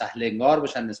نماز یا سهل انگار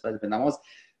باشن نسبت به نماز،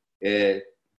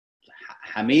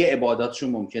 همه عباداتشون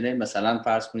ممکنه مثلا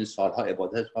فرض کنید سالها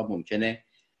عبادت ها ممکنه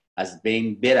از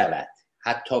بین برود،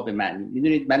 حتی به معنی.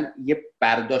 میدونید من یه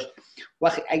برداشت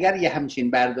وقتی اگر یه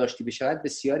همچین برداشتی بشود،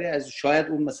 بسیاری از شاید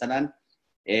اون مثلا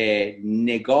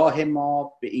نگاه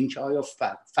ما به این که آیا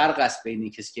فرق است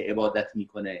بین کسی که عبادت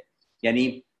میکنه،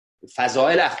 یعنی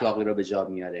فضائل اخلاقی رو به جا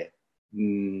میاره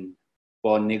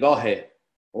با نگاه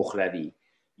اخروی،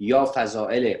 یا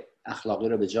فضائل اخلاقی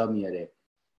رو به جا میاره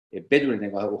بدون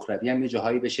نگاه اخروی، هم یه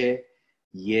جاهایی بشه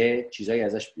یه چیزایی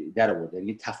ازش در آورد،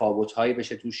 یعنی تفاوت‌هایی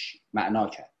بشه توش معنا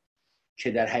کرد،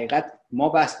 که در حقیقت ما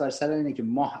بحث بر سر اینه که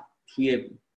ما توی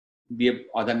یه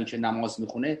آدمی که نماز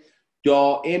میخونه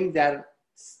دائم در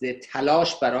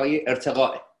تلاش برای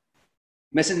ارتقاء،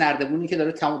 مثل نردبونی که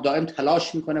داره دائم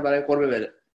تلاش میکنه برای قرب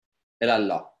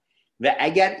الله، و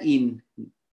اگر این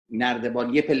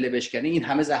نردبان یه پله بشکنه این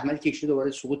همه زحمتی که کشیدی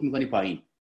دوباره سقوط میکنی پایین،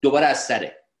 دوباره از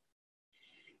سره.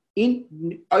 این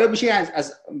آیا میشه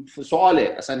از سواله،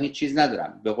 اصلا هیچ چیز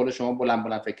ندارم، به قول شما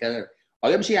بلند فکر کردن،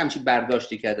 آیا میشه همچین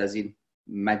برداشتی کرد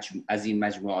از این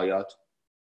مجموعه آیات؟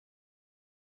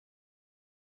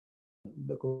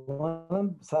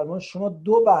 بگم فرمان شما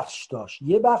دو بخش داشت.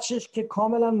 یه بخشش که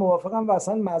کاملا موافقم و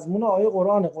اصلا مضمون آیه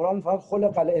قرآن فقط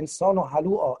خلق الانسان و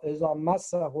هلوعا اذا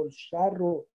مسه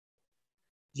الشر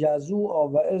جزوعا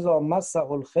و اذا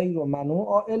مسه الخیر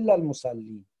منوعا الا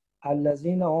المصلین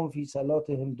الذین هم فی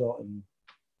صلاتهم دائمون.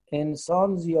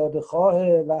 انسان زیاده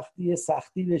خواه، وقتی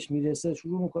سختی بهش میرسه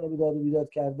شروع میکنه به داد و بیداد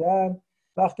کردن،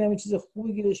 وقتی همین چیز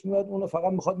خوبی گیرش میاد اونو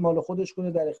فقط میخواد مال خودش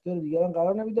کنه، در اختیار دیگران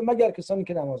قرار نمیده مگر کسانی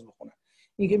که نماز بخونن.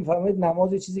 این که میفرمایید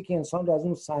نماز چیزی که انسان رو از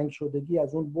اون سنگ شدگی،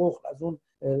 از اون بخل، از اون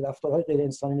رفتارهای غیر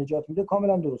انسانی نجات میده،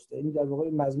 کاملا درسته. این در واقع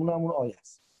مضمون همون آیه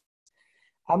است.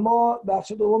 اما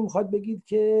بخش دوم میخواد بگید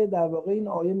که در واقع این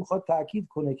آیه میخواد تاکید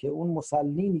کنه که اون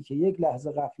مسلمینی که یک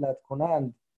لحظه غفلت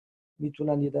کنند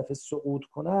میتونن یه دفعه سقوط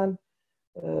کنن.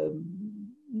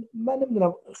 من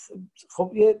نمیدونم،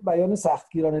 خب یه بیان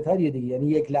سختگیرانه تریه دیگه، یعنی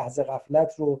یک لحظه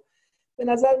غفلت رو به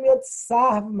نظر میاد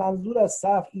سهو، منظور از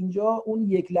سهو اینجا اون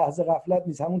یک لحظه غفلت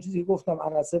نیست، همون چیزی که گفتم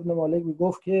انس بن مالک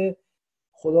میگفت که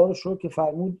خدا رو شکر که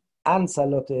فرمود ان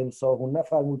صلاتهم ساهون، نه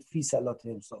فرمود فی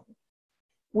صلاتهم ساهون.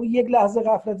 اون یک لحظه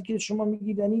غفلتی که شما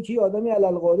میگید یعنی که آدمی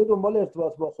علالقاعده دنبال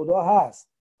ارتباط با خدا هست،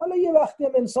 حالا یه وقتی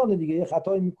هم انسان دیگه یه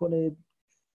خطایی میکنه،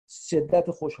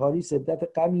 شدت خوشحالی،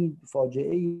 شدت غمی،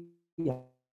 فاجعه،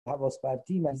 حواس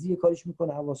پرتی، مزی کارش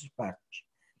میکنه حواسش پرت میشه.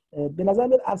 به نظر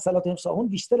میاد ارسلات ساهون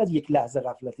بیشتر از یک لحظه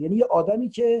غفلته، یعنی یه آدمی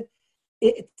که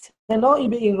اعتنایی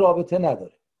به این رابطه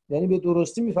نداره. یعنی به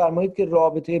درستی میفرمایید که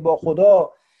رابطه با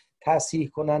خدا تصحیح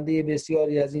کننده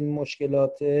بسیاری از این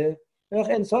مشکلاته.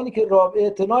 انسانی که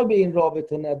اعتنایی به این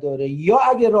رابطه نداره، یا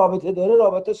اگه رابطه داره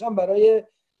رابطه‌ش هم برای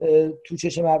تو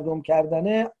چش مردم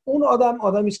کردنه، اون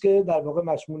آدمی است که در واقع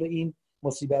مشمول این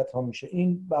مصیبت ها میشه.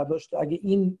 این برداشت، اگه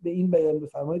این به این بیان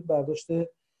بفرمایید، برداشت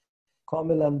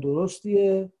کاملا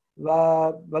درستیه.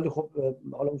 ولی خب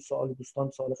حالا اون سوال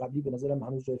دوستان، سوال قبلی به نظرم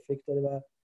هنوز جای فکر داره و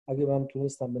اگه من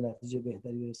تونستم به نتیجه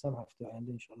بهتری برسم هفته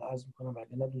آینده ان شاء الله عرض میکنم،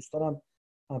 وگرنه دوستانم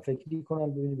هم فکری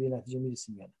کنن ببینید به نتیجه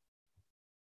میرسیم یا نه.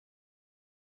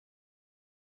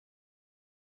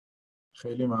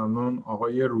 خیلی ممنون.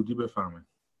 آقای رودی بفرمایید.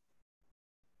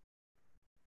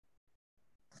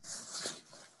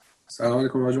 سلام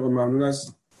علیکم آقا، ممنون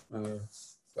از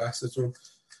بحثتون.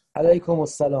 علیکم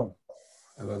السلام.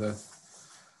 ارادت.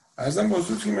 عرضم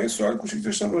بازور که من یه سوال کوچیک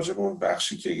داشتم راجع به اون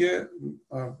بخشی که یه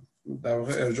در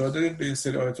واقع ارجاع دارید به یه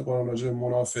سری آیات قرآن راجع به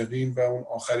منافقین و اون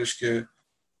آخرش که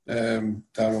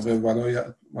در واقع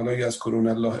ولای از کرون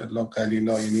الله الا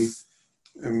قلیلا، یعنی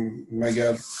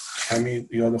مگر کمی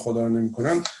یاد خدا رو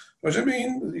نمی‌کنن. راجع به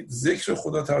این ذکر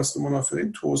خدا توسط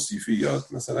منافقین توصیفی یا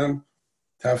مثلا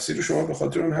تفسیر شما به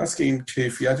خاطر اون هست که این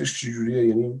کیفیتش چجوریه؟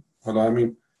 یعنی حالا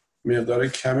همین مقدار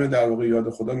کم در واقع یاد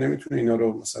خدا نمیتونه اینا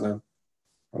رو مثلا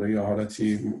حالا یه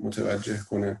حالتی متوجه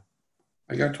کنه؟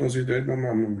 اگر توضیح دارید من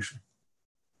ممنون میشم.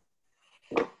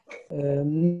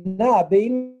 نه، به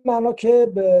این معنا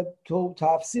که به تو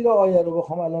تفسیر آیه رو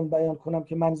بخوام الان بیان کنم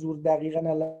که منظور دقیقاً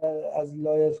از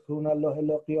لا یذکرون الله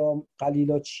الا قیام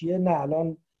قلیلا چیه، نه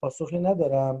الان پاسخی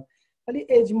ندارم. ولی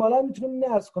اجمالا میتونم این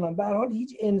عرض کنم به هر حال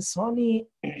هیچ انسانی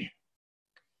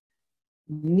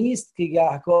نیست که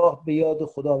گهگاه به یاد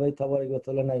خداوند تبارک و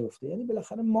تعالی نیفته. یعنی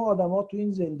بالاخره ما آدم‌ها تو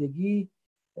این زندگی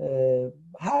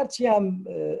هرچی هم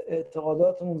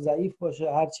اعتقاداتمون ضعیف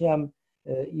باشه، هرچی هم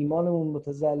ایمانمون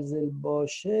متزلزل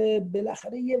باشه،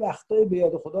 بالاخره یه وقتایی به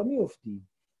یاد خدا میافتیم.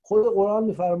 خود قرآن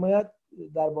میفرماید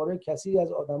درباره کثیری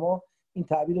از آدما این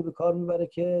تعبیر رو به کار میبره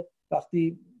که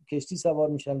وقتی کشتی سوار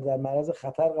میشن در معرض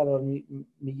خطر قرار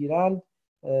میگیرند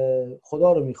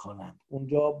خدا رو میخوانند،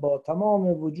 اونجا با تمام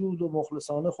وجود و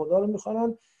مخلصانه خدا رو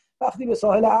میخوانند. وقتی به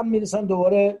ساحل امن میرسن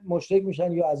دوباره مشرک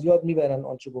میشن یا از یاد میبرن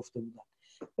آنچه گفته بودن.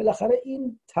 بالاخره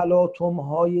این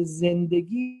تلاطم‌های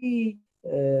زندگی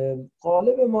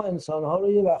غالب ما انسان‌ها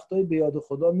رو یه وقتایی به یاد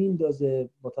خدا میندازه،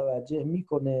 متوجه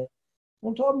میکنه.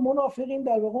 اونطور منافقین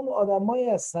در واقع اون آدمایی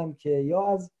هستن که یا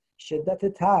از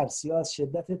شدت ترس یا از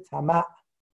شدت طمع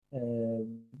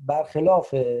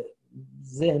برخلاف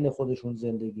ذهن خودشون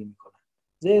زندگی میکنن.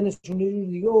 ذهنشون یه جور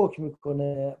دیگه حکم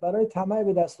میکنه، برای طمع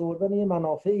به دست آوردن یه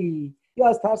منافعی یا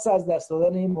از ترس از دست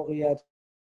دادن این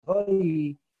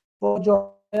موقعیت‌هایی با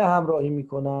جامعه همراهی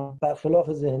میکنن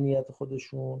برخلاف ذهنیت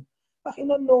خودشون. وقتی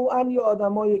اینا نوعاً یا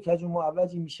آدمای کج و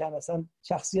معوجی میشن، اصلا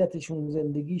شخصیتشون،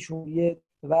 زندگیشون یه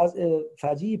وضع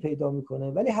فجیعی پیدا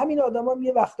میکنه. ولی همین آدما هم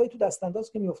یه وقتایی تو دست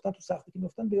انداز که میافتن، تو سختی که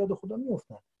میافتن، به یاد خدا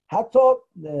میافتن. حتی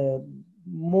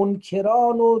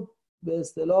منکران و به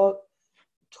اصطلاح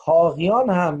طاغیان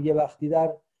هم یه وقتی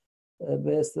در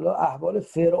به اصطلاح احوال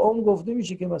فرعون گفته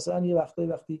میشه که مثلا یه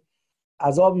وقتی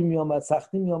عذابی میامد،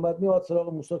 سختی میاد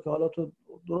سراغ موسی که حالا تو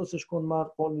درستش کن، من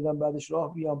قول میدم بعدش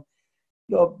راه بیام،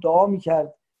 یا دعا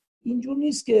میکرد. اینجور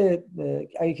نیست که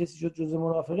اگه کسی شد جزء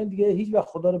منافقین دیگه هیچ وقت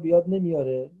خدا رو بیاد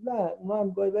نمیاره، نه اون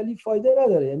هم گاهی ولی فایده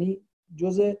نداره. یعنی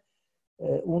جزء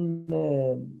اون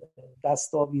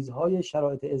دستاویزهای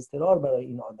شرایط اضطرار برای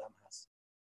این آدم هست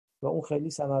و اون خیلی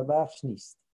ثمر بخش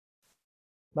نیست.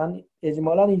 من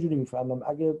اجمالا اینجوری میفهمم.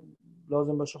 اگه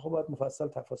لازم باشه خب باید مفصل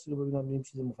تفاصیل رو ببینم ببینیم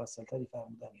چیز مفصل تری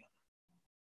فهمیدن یا نه.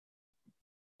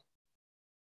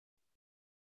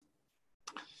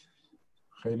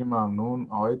 خیلی ممنون.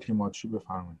 آقای تیماچی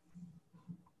بفرمایید.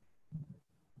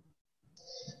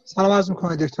 سلام عرض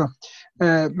می‌کنم دکتر.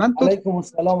 من علیکم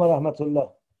السلام و رحمت الله.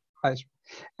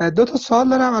 دو تا سوال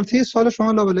دارم. البته یه سوال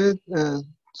شما لابلای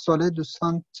سوال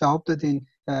دوستان جواب دادین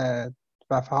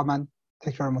و فقط من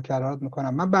تکرار مکررات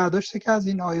میکنم. من برداشتی که از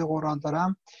این آیه قرآن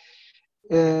دارم،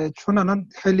 چون الان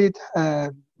خیلی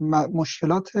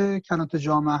مشکلات کلانت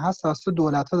جامعه هست توسط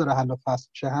دولت‌ها داره حل و فصل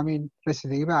میشه. همین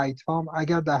رسیدگی به ایتام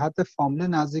اگر در حد فامیل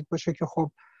نزدیک باشه که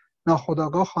خب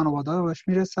ناخودآگاه خانواده‌ها بهش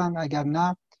میرسن، اگر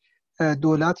نه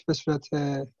دولت به صورت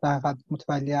در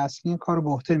متولی اصلی این کارو به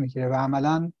عهده میگیره و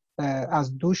عملاً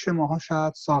از دوش ماها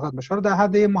شاید ساقط بشه. رو در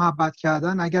حد محبت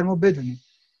کردن اگر ما بدونیم،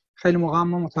 خیلی موقع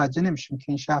ما متوجه نمیشیم که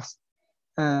این شخص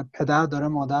پدر داره،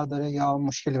 مادر داره یا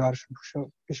مشکلی براشون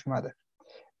پیش اومده.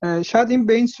 شاید این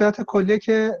به این صورت کلیه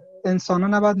که انسان‌ها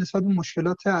نباید نسبت به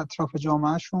مشکلات اطراف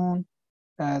جامعهشون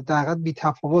در حقیقت بی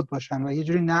تفاوت باشن و یه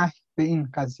جوری نهی به این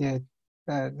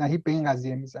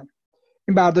قضیه میزنه.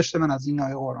 این برداشت من از این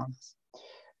آیه قرآن است.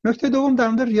 نکته دوم در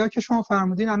مورد ریا که شما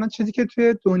فرمودین، الان چیزی که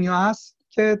توی دنیا هست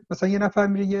که مثلا یه نفر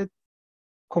میره یه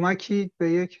کمکی به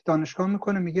یک دانشگاه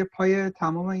میکنه، میگه پای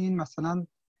تمام این مثلا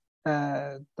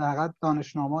در حقیقت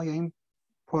دانشنامه یا این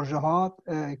پروژه ها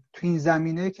تو این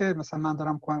زمینه که مثلا من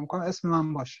دارم کار میکنم اسم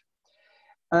من باشه.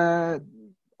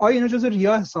 آیا اینو جزو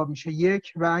ریا حساب میشه؟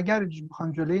 یک، و اگر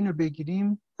بخوام جلوی اینو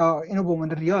بگیریم، اینو به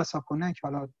عنوان ریا حساب کنیم که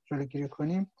حالا جلوگیری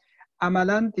کنیم،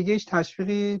 عملا دیگه هیچ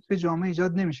تشویقی توی جامعه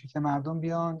ایجاد نمیشه که مردم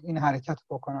بیان این حرکت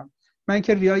بکنن. من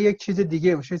اینکه ریا یک چیز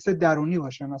دیگه باشه، چیز درونی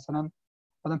باشه، مثلا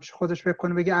آدم پیش خودش فکر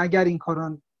کنه بگه اگر این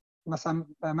کارو مثلا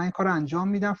من این کارو انجام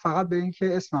میدم فقط به این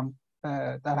که اسمم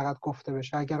در حقیقت گفته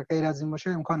بشه، اگر غیر از این باشه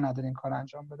امکان نداره این کارو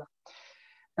انجام بدم.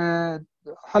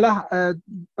 حالا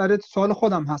برای سوال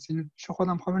خودم هست، این چه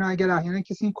خودم خواهم اگر احیانا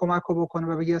کسی این کمک رو بکنه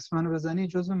و بگه اسم منو بزنی،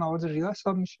 جزء موارد ریا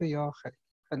حساب میشه یا خیر؟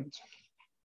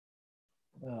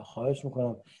 خواهش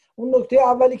میکنم. اون نکته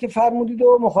اولی که فرمودید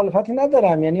و مخالفتی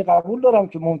ندارم، یعنی قبول دارم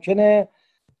که ممکنه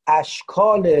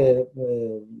اشکال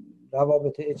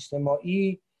روابط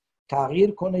اجتماعی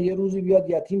تغییر کنه، یه روزی بیاد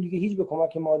یتیم دیگه هیچ به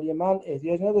کمک مالی من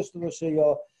احتیاج نداشته باشه،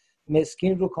 یا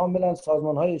مسکین رو کاملا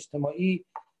سازمان‌های اجتماعی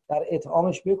در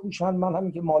اطعامش بکوشن، من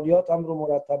همین که مالیاتم رو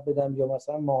مرتب بدم یا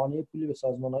مثلا ماهانه پولی به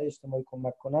سازمان‌های اجتماعی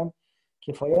کمک کنم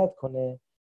کفایت کنه.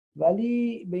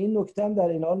 ولی به این نکته هم در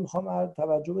این حال میخوام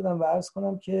توجه بدم و عرض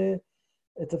کنم که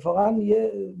اتفاقا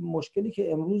یه مشکلی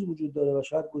که امروز وجود داره و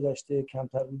شاید گذشته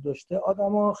کمتر وجود داشته،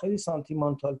 آدما خیلی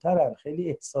سانتیمانتال ترن، خیلی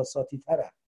احساساتی ترن.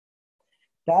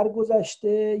 در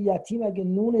گذشته یتیم اگه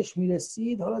نونش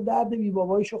میرسید، حالا درد بی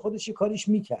باباییشو خودش کاریش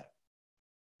میکرد.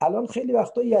 الان خیلی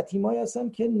وقتا یتیمایی هستن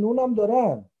که نونم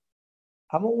دارن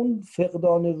اما اون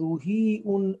فقدان روحی،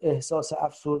 اون احساس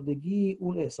افسردگی،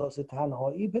 اون احساس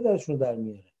تنهایی پدرشون در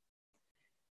میاره.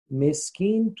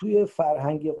 مسکین توی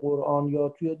فرهنگ قرآن یا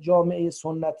توی جامعه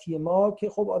سنتی ما که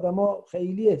خب آدما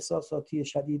خیلی احساساتی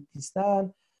شدید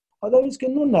نیستن، آدمی است که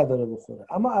نون نداره بخوره.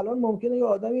 اما الان ممکنه یه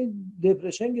آدمی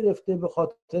دپرشن گرفته به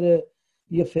خاطر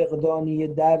یه فقدانی، یه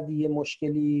دردی، یه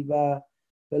مشکلی و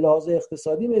به لحاظ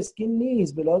اقتصادی مسکین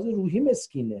نیست، به لحاظ روحی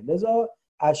مسکینه. لذا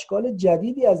اشکال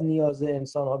جدیدی از نیاز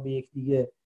انسان‌ها به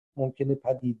یکدیگه ممکنه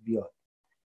پدید بیاد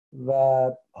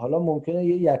و حالا ممکنه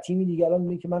یه یتیمی دیگه الان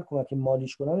میگه که من کمک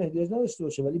مالیش کنم احتیاج نداشته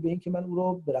باشه، ولی به این که من او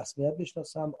رو به رسمیت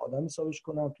بشناسم، آدم حسابش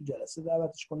کنم، تو جلسه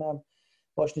دعوتش کنم،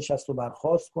 باش نشست و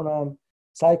برخاست کنم،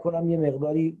 سعی کنم یه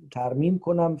مقداری ترمیم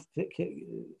کنم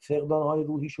فقدان‌های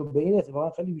روحیشو، به این اتفاقا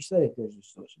خیلی بیشتر احتیاج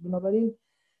داشته باشه. بنابراین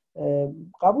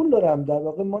قبول دارم در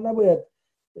واقع ما نباید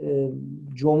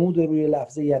جمود روی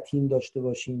لفظ یتیم داشته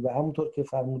باشیم و همونطور که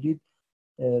فرمودید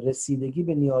رسیدگی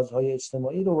به نیازهای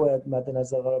اجتماعی رو باید مد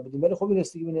نظر قرار بدیم، ولی خب این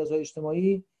رسیدگی به نیازهای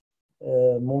اجتماعی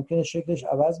ممکنه شکلش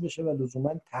عوض بشه و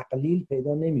لزوما تقلیل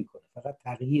پیدا نمیکنه، فقط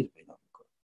تغییر پیدا میکنه.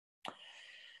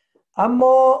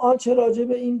 اما آنچه راجع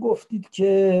به این گفتید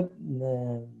که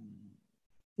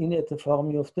این اتفاق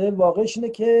میفته، واقعش اینه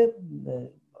که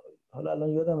حالا الان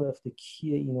یادم رفته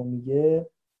کیه اینو میگه،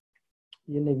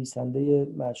 یه نویسنده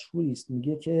مشهوری است،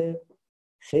 میگه که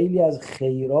خیلی از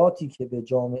خیراتی که به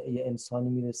جامعه انسانی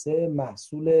میرسه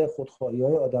محصول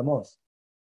خودخواهی‌های آدماست.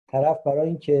 طرف برای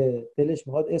اینکه دلش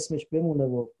میخواد اسمش بمونه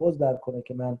و پوز در کنه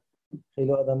که من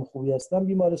خیلی آدم خوبی هستم،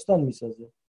 بیمارستان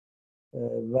میسازه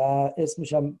و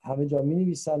اسمش هم همه جا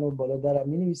مینویسن و بالا درم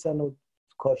مینویسن و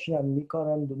کاشی هم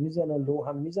میکنن و میزنن، لو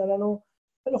هم میزنن و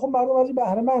ولی خب مردم از این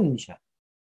بهره مند میشن.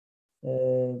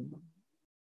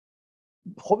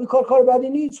 خب این کار بدی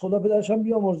نیست، خدا پدرش هم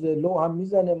بیامرزه، لو هم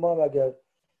میزنه، ما هم اگر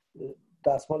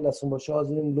دستمال دستون باشه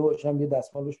حاضریم لوش هم یه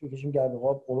دستمال روش بکشیم گرد و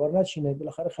غبار نشینه،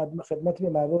 بالاخره خدمتی به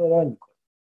مردم ارائه میکنه.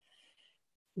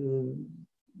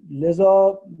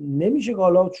 لذا نمیشه که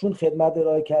حالا چون خدمت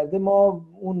ارائه کرده ما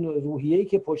اون روحیه‌ای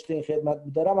که پشت این خدمت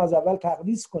بود دارم از اول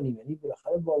تقدیس کنیم. یعنی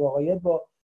بالاخره با واقعیت با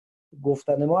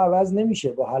گفتن ما عوض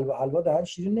نمیشه، با حلوا دهن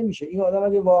شیرین نمیشه. این آدم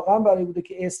اگه واقعا برای بوده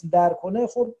که اسم در کنه،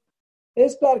 خب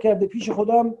اسم در کرده، پیش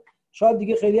خودم شاید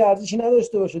دیگه خیلی ارزشی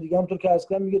نداشته باشه دیگه. همونطور که عرض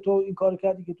کردم میگه تو این کار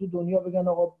کردی که تو دنیا بگن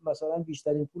آقا مثلا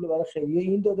بیشترین پول برای خیریه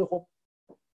این داده، خب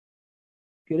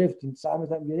گرفتین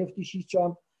سهمت هم گرفتی، 6 جا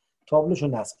هم تابلوشو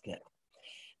نصب کرد.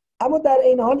 اما در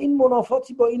این حال این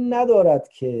منافاتی با این ندارد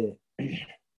که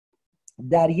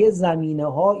در یه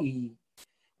زمینه‌هایی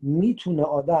میتونه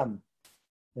آدم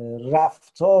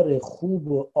رفتار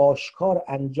خوب و آشکار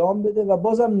انجام بده و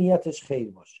بازم نیتش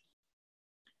خیر باشه.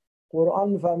 قرآن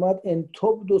میفرماید ان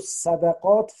تبدوا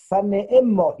الصدقات فنعم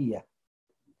ما هی.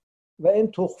 و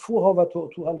این تخفوها و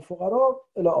تؤتوها الفقراء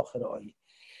الی آخر آیه.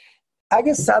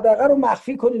 اگه صدقه رو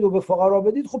مخفی کنید و به فقرا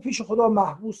بدید خب پیش خدا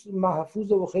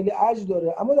محفوظه و خیلی اجر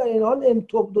داره. اما در این حال ان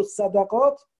تبدوا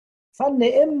الصدقات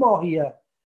فنعم ما هی،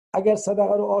 اگر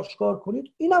صدقه رو آشکار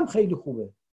کنید اینم خیلی خوبه.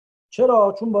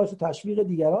 چرا؟ چون باعث تشویق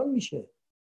دیگران میشه.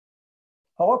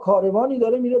 آقا کاروانی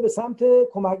داره میره به سمت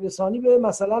کمک رسانی به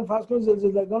مثلا فرض کنید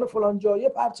زلزله‌گان فلان جایه،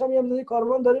 پرچمی هم زده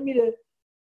کاروان داره میره،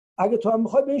 اگه تو هم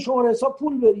میخوای به این شماره حساب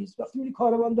پول بریز، وقتی میری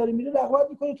کاروان داره میره رغبت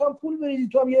میکنی تو هم پول بریزی،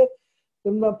 تو هم یه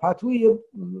نمیدونم پتوی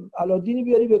علادینی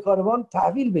بیاری به کاروان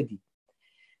تحویل بدی.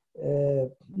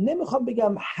 نمیخوام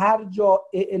بگم هر جا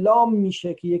اعلام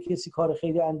میشه که یه کسی کار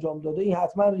خیلی انجام داده این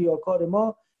حتما ریاکار،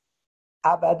 ما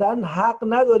ابداً حق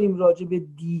نداریم راجع به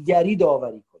دیگری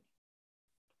داوری کنیم.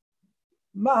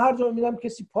 من هر جا میبینم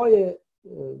کسی پای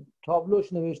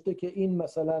تابلوش نوشته که این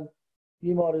مثلا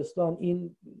بیمارستان،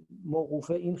 این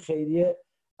موقوفه، این خیریه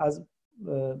از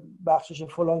بخشش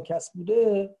فلان کس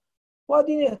بوده، باید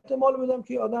این احتمال بدم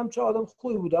که آدم چه آدم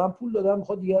خوبی بوده، هم پول داده، هم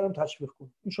میخواد دیگران تشویق کنه،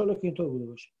 ان شاءالله که اینطور بوده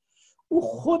باشه. او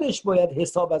خودش باید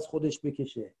حساب از خودش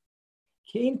بکشه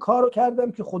که این کارو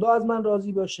کردم که خدا از من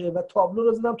راضی باشه و تابلو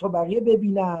رو زدم تا بقیه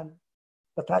ببینن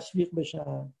و تشویق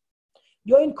بشن،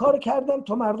 یا این کارو کردم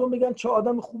تا مردم بگن چه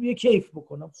آدم خوبیه کیف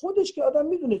بکنم. خودش که آدم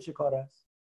میدونه چه کار است،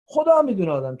 خدا هم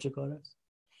میدونه آدم چه کار است.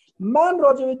 من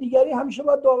راجع به دیگری همیشه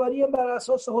باید داوریم بر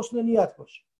اساس حسن نیت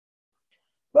باشه،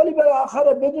 ولی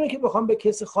بالاخره بدونه که بخوام به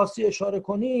کسی خاصی اشاره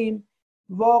کنیم،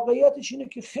 واقعیتش اینه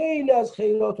که خیلی از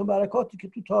خیرات و برکاتی که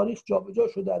تو تاریخ جابجا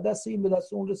شده، دست این به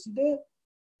دست اون رسیده،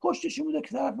 پشتش بوده که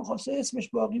طرف می‌خواسته اسمش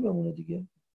باقی بمونه دیگه.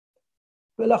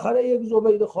 بالاخره یک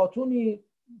زبید خاتونی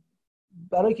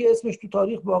برای که اسمش تو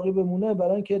تاریخ باقی بمونه،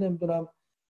 برای اینکه نمیدونم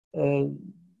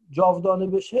جاودانه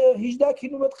بشه، 18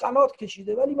 کیلومتر قنات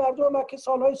کشیده، ولی مردم مکه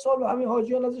سالهای سال و همین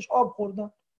حاجیان ازش آب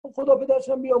خوردن. خدا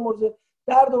پدرشم بیامرزه،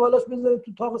 درد بالاش بذاره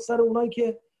تو تاق سر اونایی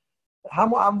که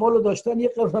همو اموالو داشتن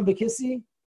یک قرون به کسی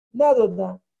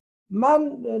ندادن. من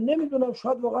نمیدونم،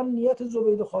 شاید واقعا نیت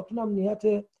زبید خاتونم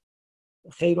نیت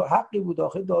خیر و حقی بود.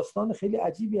 آخه داستان خیلی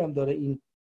عجیبی هم داره این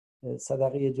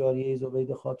صدقه جاریه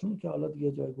زبید خاتون که حالا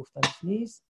دیگه جای گفتنش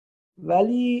نیست،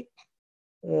 ولی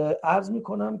عرض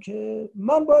میکنم که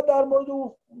من باید در مورد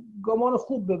او گمان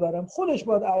خوب ببرم، خودش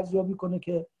باید ارزیابی کنه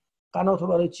که قناتو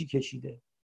برای چی کشیده.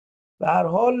 به هر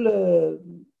حال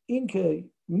این که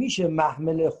میشه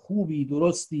محمل خوبی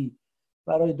درستی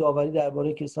برای داوری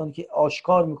درباره کسانی که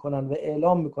آشکار میکنن و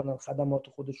اعلام میکنن خدمات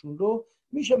خودشون رو،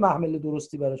 میشه محمل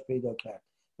درستی براش پیدا کرد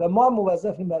و ما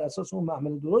موظفیم بر اساس اون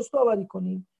محمل درست داوری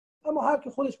کنیم، اما هر که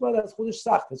خودش باید از خودش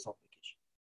سخت حساب بکشه.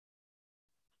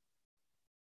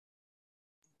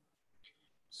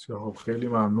 بسیار خیلی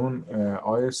ممنون.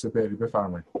 آقای سپهری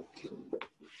بفرمایید.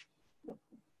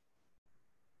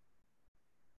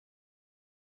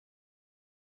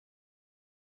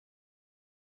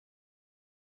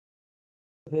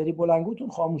 سپهری بلنگوتون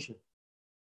خاموشه.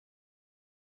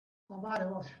 بله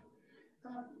باشه.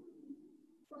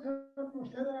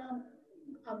 نکته دارم.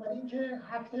 اول اینکه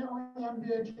هفته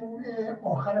آینده جمعه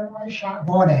آخر ماه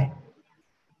شعبانه،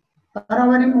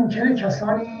 بنابراین ممکنه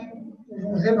کسانی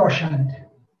روزه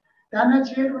باشند. در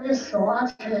نتیجه روی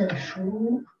ساعت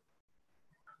شروع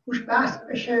روش بحث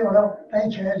بشه، حالا نه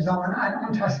اینکه الزاماً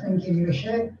الان تصمیم گیری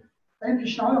بشه، ولی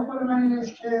پیشنهاد خود من این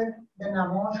است که به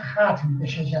نماز ختم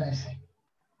بشه جلسه.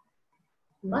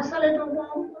 مسئله دوم،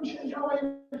 اون چیزی که آقای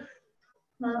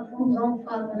مفهوم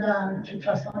فرمودن که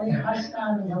کسانی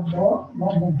هستند یا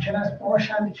ما ممکن است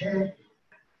باشند که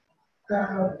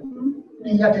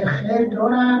نیت خیر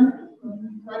دارن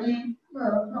ولی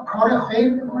کار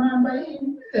خیر میکنن و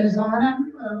این الزاماً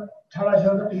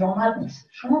توجه به قیامت نیست.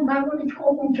 شما فرمودید که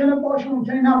خب ممکنه باشه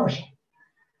ممکنه نباشه.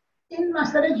 این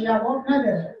مسئله جواب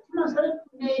نداره. این مسئله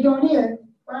میدانیه.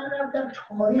 باید در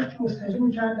تاریخ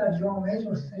جستجو کرد، در جامعه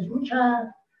جستجو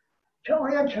کرد که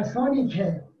آیا کسانی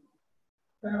که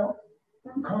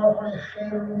اون کارهای خیر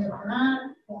رو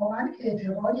میکنن واقعا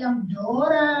اعتقادی هم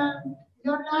دارن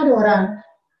یا ندارن.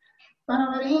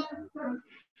 بنابراین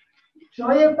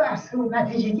جای بحث و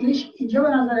نتیجه گیریش اینجا به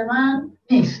نظر من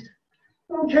نیست.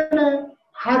 ممکنه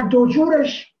هر دو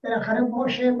جورش بالاخره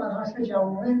باشه بر حسب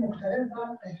جوامع مختلف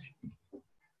و غیره.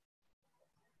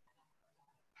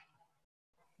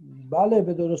 بله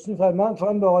به درستی من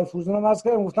فهم به آقای فوزون عرض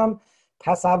کردم، گفتم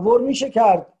تصور میشه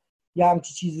کرد یه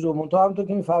همچی چیزی رو، منتها همونطور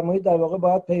که میفرمایید در واقع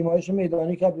باید پیمایش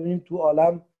میدانی کرد، ببینیم تو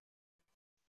عالم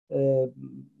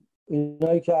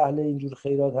اینایی که اهل اینجور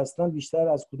خیرات هستن بیشتر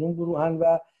از کدوم گروهن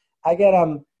و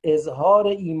اگرم اظهار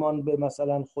ایمان به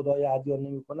مثلا خدای ادیان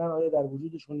نمیکنن، آیا در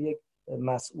وجودشون یک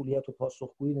مسئولیت و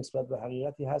پاسخگویی نسبت به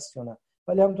حقیقتی هست یا نه.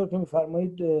 ولی همونطور که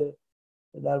میفرمایید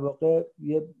در واقع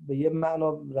به یه معنا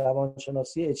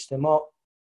روانشناسی اجتماع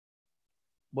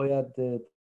باید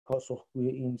پاسخگوی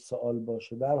این سوال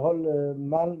باشه. به هر حال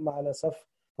من معلصف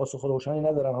پاسخ روشنی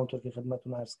ندارم، همونطور که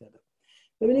خدمتتون عرض کردم.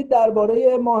 ببینید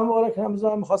درباره ماه مبارک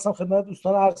رمضان می‌خواستم خدمت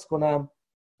دوستان عرض کنم،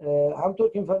 همونطور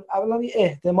که اولا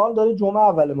احتمال داره جمعه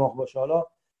اول ماه باشه. حالا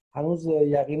هنوز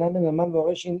یقینا نمیدونم، من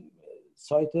واقعش این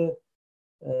سایت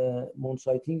مون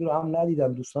سایتینگ رو هم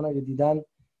ندیدم، دوستان اگه دیدن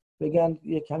بگن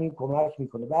یه کمی کمک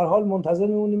میکنه. به هر حال منتظر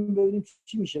میمونیم ببینیم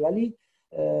چی میشه، ولی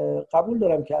قبول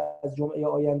دارم که از جمعه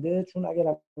آینده، چون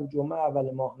اگر جمعه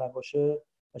اول ماه نباشه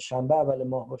و شنبه اول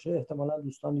ماه باشه احتمالاً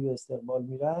دوستانی به استقبال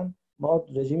میرن، ما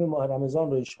رژیم ماه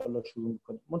رمضان رو ان شاءالله شروع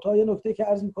میکنیم. منتها یه نکته که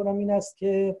عرض میکنم این است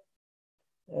که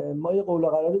ما یه قول و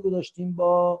قراری گذاشتیم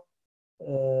با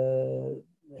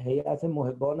هیئت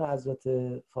محبان حضرت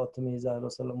فاطمه زهرا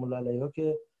سلام الله علیها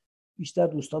که بیشتر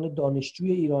دوستان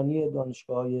دانشجوی ایرانی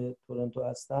دانشگاه‌های تورنتو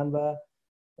هستن و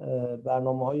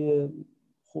برنامه‌های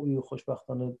خوبی و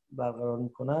خوشبختانه برقرار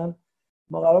میکنن.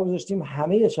 ما قرار گذاشتیم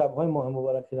همه شب‌های ماه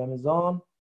مبارک رمضان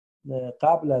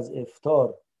قبل از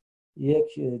افطار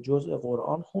یک جزء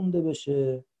قرآن خونده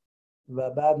بشه و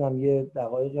بعد هم یه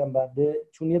دقایقی هم بنده،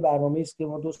 چون یه برنامه‌ای است که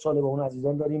ما 2 ساله با اون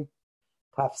عزیزان داریم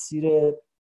تفسیر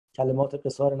کلمات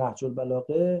قصار نهج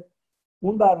البلاغه،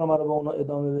 اون برنامه رو با اونا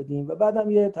ادامه بدیم و بعد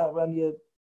هم تقریبا یه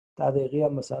 10 دقیقه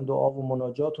هم مثلا دعا و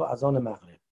مناجات و اذان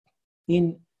مغرب.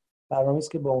 این برنامه‌ای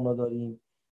است که با اونا داریم.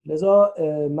 لذا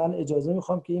من اجازه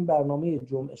میخوام که این برنامه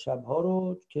جمعه شب‌ها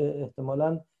رو که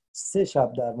احتمالاً 3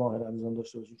 شب در ماه رمضان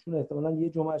داشته باشیم، چون احتمالاً یه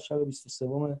جمعه شب 23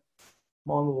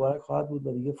 ماه مبارک خواهد بود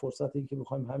و دیگه فرصت این که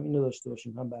بخوایم هم اینو داشته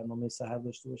باشیم هم برنامه سحر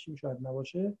داشته باشیم شاید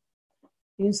نباشه.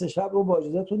 این 3 شب رو با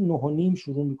اجازهتون 9:30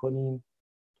 شروع میکنیم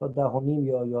تا 10:30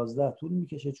 یا 11 طول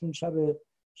میکشه، چون شب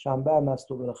شنبه هم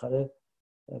است و بالاخره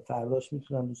فرداش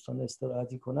میتونن دوستان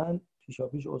استراحتی کنن.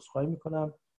 پیشاپیش عذرخواهی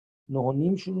میکنم.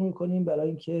 9:30 شروع میکنیم برای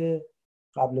اینکه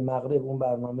قبل مغرب اون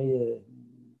برنامه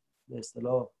به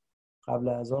اصطلاح قبل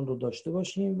اذان رو داشته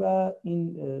باشیم و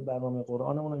این برنامه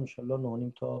قرآنمون رو ان شاءالله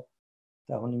 9:30 تا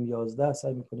 10:30 11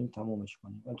 سعی میکنیم تمومش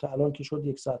کنیم. البته الان که شد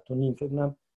 1 ساعت و نیم، فکر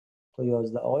کنم تا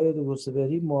 11. آقای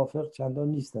دوستبری موافق چندان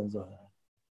نیستن ظاهرا.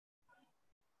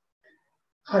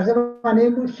 عرض من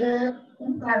این بود که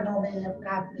اون برنامه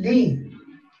قبلی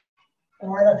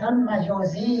قاعدتا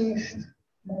مجازی است،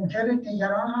 ممکنه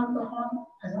دیگران هم بخوان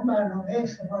از اون برنامه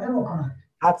استفاده بکنن.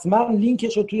 حتما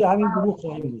لینکش رو توی همین گروه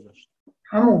خواهیم گذاشت.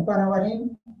 همون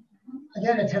بنابراین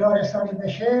اگر اطلاع رسانی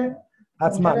بشه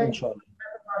حتما انشاءالله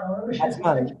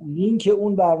حتما لینک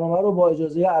اون برنامه رو با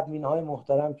اجازه ادمین های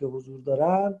محترم که حضور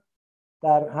دارن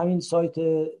در همین سایت،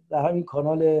 در همین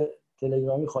کانال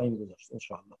تلگرامی خواهیم گذاشت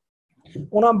انشاءالله.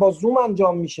 اونم با زوم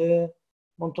انجام میشه،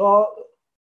 منتها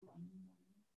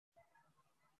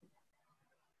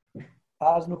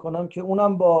عرض میکنم که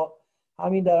اونم با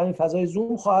همین در همین فضای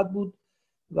زوم خواهد بود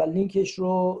و لینکش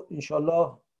رو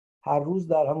انشاءالله هر روز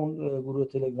در همون گروه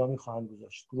تلگرامی خواهند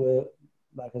گذاشت، گروه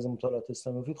مرکز مطالعات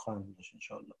اسلامی مفید خواهند گذاشت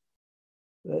انشاءالله.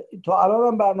 تا الان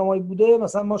هم برنامه‌ای بوده،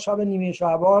 مثلا ما شب نیمه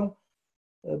شعبان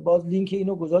باز لینک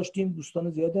اینو گذاشتیم، دوستان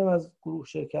زیادی هم از گروه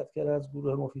شرکت کردن، از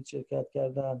گروه مفید شرکت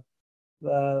کردن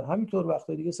و همینطور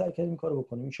وقتای دیگه سعی کردیم کارو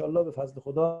بکنیم. انشاءالله به فضل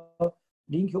خدا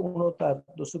لینک اون رو در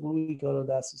 2 گروهی که رو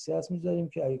دسترسی هست میذاریم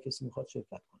که اگه کسی میخواد شرکت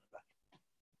کنه.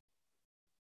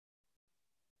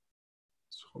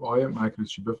 خب آقای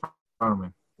مکریچی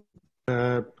بفرمایید.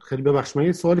 خیلی ببخشید من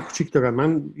یه سوال کوچیک دارم.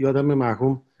 من یادم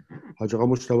مرحوم حاج آقا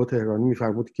مجتبی تهرانی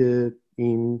میفرمود که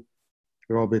این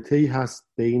رابطه ای هست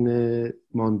بین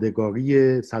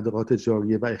ماندگاری صدقات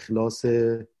جاریه و اخلاص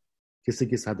کسی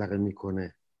که صدقه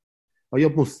میکنه. آیا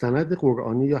مستند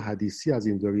قرآنی یا حدیثی از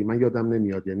این داری؟ من یادم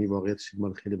نمیاد، یعنی واقعیتش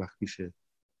مال خیلی وقت پیشه،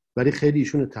 ولی خیلی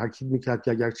ایشون تاکید میکرد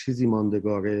که اگر چیزی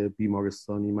ماندگاره،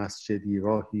 بیمارستانی، مسجدی،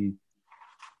 راهی،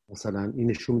 مثلا این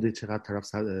نشون میده چقدر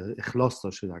طرف اخلاص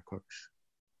داشته در کارش.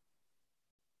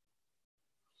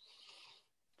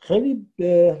 خیلی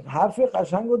حرف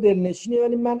قشنگ و دلنشینه،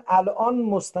 ولی من الان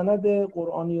مستند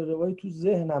قرآنی و روایی تو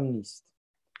ذهنم نیست.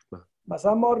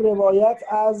 مثلا ما روایت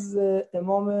از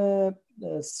امام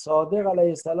صادق علیه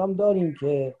السلام داریم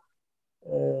که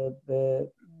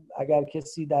اگر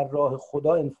کسی در راه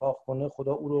خدا انفاق کنه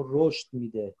خدا او رو رشد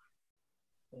میده،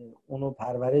 اونو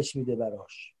پرورش میده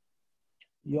براش.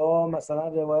 یا مثلا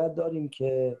روایت داریم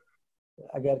که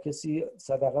اگر کسی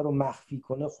صدقه رو مخفی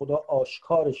کنه خدا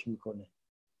آشکارش میکنه.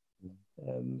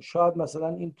 شاید مثلا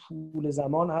این طول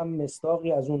زمان هم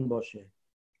مصداقی از اون باشه.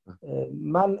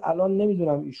 من الان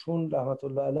نمیدونم ایشون رحمت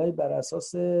الله علیه بر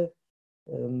اساس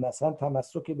مثلا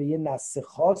تمسک به یه نص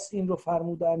خاص این رو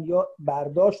فرمودن یا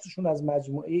برداشتشون از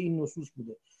مجموعه این نصوص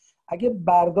بوده. اگه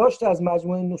برداشت از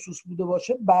مجموعه نصوص بوده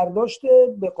باشه برداشت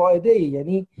به قاعده ای،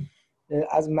 یعنی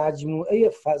از مجموعه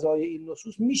فضای این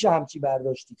نصوص میشه همچی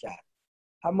برداشتی کرد،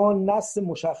 اما نص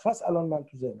مشخص الان من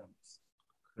تو ذهنم نیست.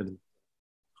 خیلی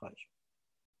خواهش.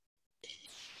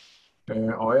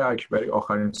 آقای اکبری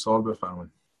آخرین سوال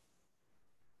بفرمایید.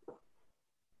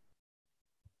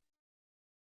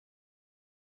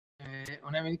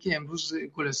 اونم اینه که امروز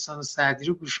گلستان سعدی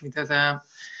رو گوش میدادم،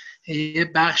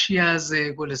 یه بخشی از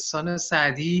گلستان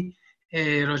سعدی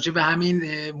راجع به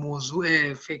همین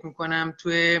موضوع فکر میکنم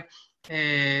توی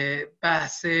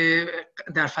بحث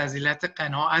در فضیلت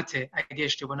قناعته، اگه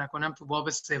اشتباه نکنم تو باب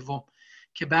 3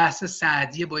 که بحث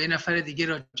سعدی با یه نفر دیگه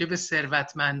راجع به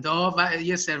ثروتمندا و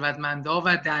یه ثروتمندا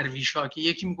و درویشا، که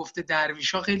یکی میگفته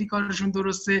درویشا خیلی کارشون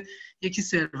درسته، یکی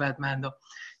ثروتمندا،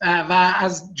 و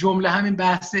از جمله همین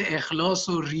بحث اخلاص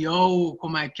و ریا و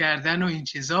کمک کردن و این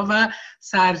چیزا. و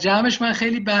سرجمش من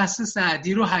خیلی بحث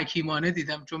سعدی رو حکیمانه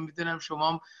دیدم، چون میدونم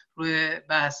شما هم روی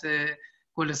بحث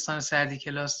گلستان سعدی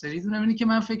کلاس دارید. اونم اینه که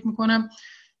من فکر میکنم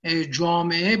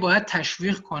جامعه باید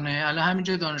تشویق کنه. الان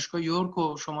همینجا دانشگاه یورک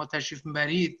و شما تشریف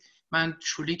میبرید، من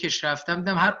شولیکش رفتم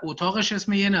دیدم هر اتاقش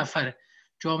اسم یه نفره.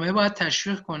 جامعه باید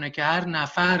تشویق کنه که هر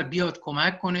نفر بیاد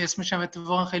کمک کنه، اسمش هم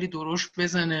اتفاقا خیلی درشت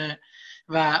بزنه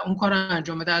و اون کار رو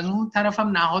انجام بده. از اون طرف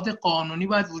هم نهاد قانونی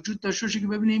باید وجود داشته باشه که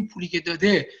ببینه این پولی که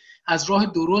داده از راه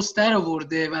درست در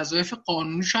آورده، وظایف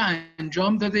قانونیشو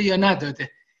انجام داده یا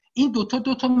نداده. این دو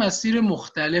تا مسیر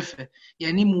مختلفه.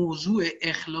 یعنی موضوع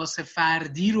اخلاص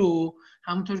فردی رو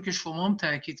همونطور که شما هم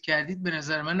تاکید کردید به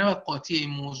نظر من نباید قاطی این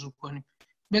موضوع کنیم.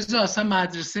 بذار اصلا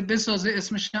مدرسه بسازه،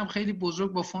 اسمش هم خیلی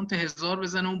بزرگ با فونت 1000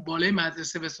 بزنه، اون بالای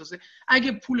مدرسه بسازه.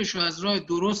 اگه پولشو از راه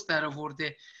درست در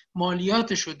آورده،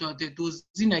 مالیاتشو داده،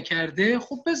 دزدی نکرده،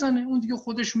 خب بزنه، اون دیگه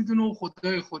خودش میدونه و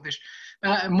خدای خودش.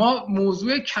 ما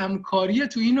موضوع کمکاری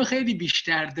تو اینو خیلی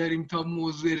بیشتر داریم تا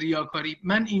موضوع ریاکاری.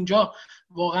 من اینجا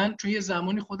واقعا چون یه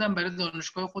زمانی خودم برای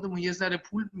دانشگاه خودمون یه ذره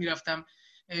پول میرفتم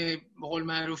به قول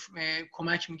معروف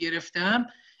کمک میگرفتم،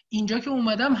 اینجا که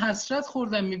اومدم حسرت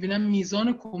خوردم میبینم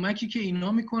میزان کمکی که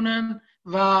اینا میکنن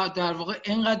و در واقع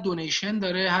اینقدر دونیشن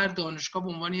داره هر دانشگاه به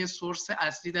عنوان یه سورس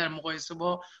اصلی در مقایسه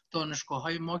با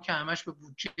دانشگاه‌های ما که همش به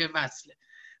بودجه وصله.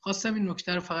 خواستم این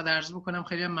نکته رو فقط عرض بکنم.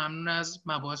 خیلی ممنون از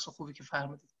مباحث خوبی که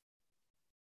فرمودید.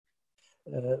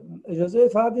 اجازه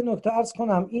فقط این نکته عرض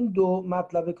کنم، این دو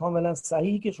مطلب کاملا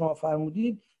صحیحی که شما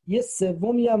فرمودید یه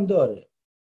سومی هم داره.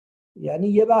 یعنی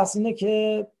یه بحث اینه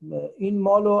که این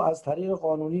مالو از طریق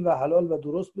قانونی و حلال و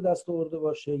درست به دست آورده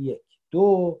باشه، یک.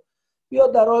 دو،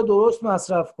 بیاد در راه درست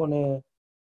مصرف کنه،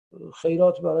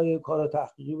 خیرات برای کار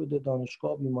تحقیقی بده،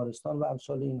 دانشگاه، بیمارستان و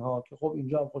امثال اینها که خب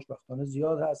اینجا هم خوشبختانه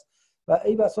زیاد هست و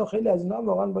ای بسا خیلی از اینا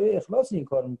واقعا با یه اخلاص این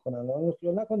کار میکنن. ما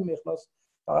خیال نکنیم اخلاص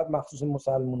فقط مخصوص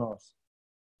مسلماناست.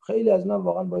 خیلی از اینا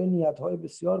واقعا با این نیت‌های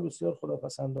بسیار بسیار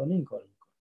خداپسندانه این کار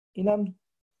میکنن. اینم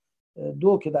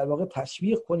دو، که در واقع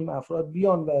تشویق کنیم افراد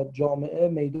بیان و جامعه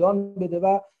میدان بده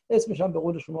و اسمش هم به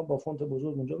قول شما با فونت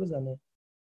بزرگ اونجا بزنه.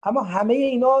 اما همه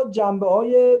اینا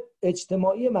جنبه‌های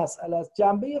اجتماعی مسئله است.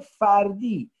 جنبه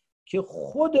فردی که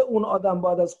خود اون آدم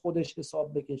باید از خودش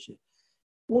حساب بکشه.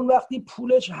 اون وقتی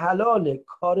پولش حلاله،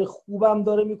 کار خوبم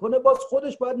داره میکنه، باز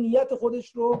خودش باید نیت خودش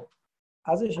رو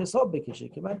ازش حساب بکشه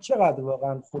که من چقدر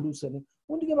واقعا خلوصه.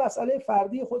 اون دیگه مسئله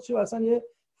فردی خودشه و اصلا یه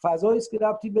فضایی است که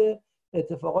ربطی به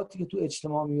اتفاقاتی که تو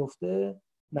اجتماع میفته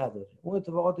نداره. اون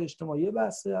اتفاقات اجتماعی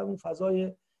بحثه، اون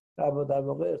فضای در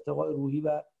واقع ارتقاء روحی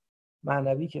و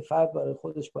معنوی که فرد برای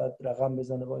خودش باید رقم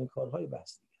بزنه با این کارهای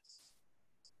بحث دیگه است.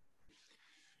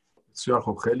 بسیار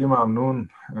خب، خیلی ممنون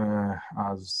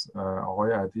از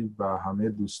آقای ادیب و همه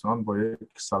دوستان. با یک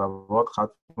صلوات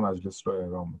ختم مجلس رو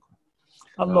اعلام میکنم.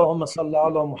 اللهم صل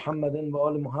علی محمد و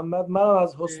آل محمد. منم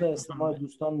از حسن استماع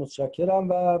دوستان متشکرم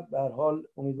و به هر حال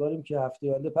امیدواریم که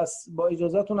هفته آینده، پس با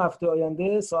اجازهتون هفته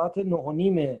آینده ساعت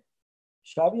 9:30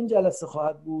 شب این جلسه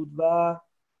خواهد بود و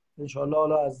انشاءالله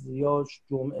حالا از یا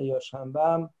جمعه یا شنبه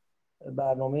هم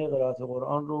برنامه قرائت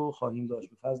قرآن رو خواهیم داشت.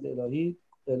 به فضل الهی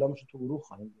اعلامش تو گروه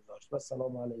خواهیم داشت. و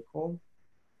السلام علیکم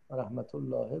و رحمت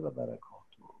الله و برکاته.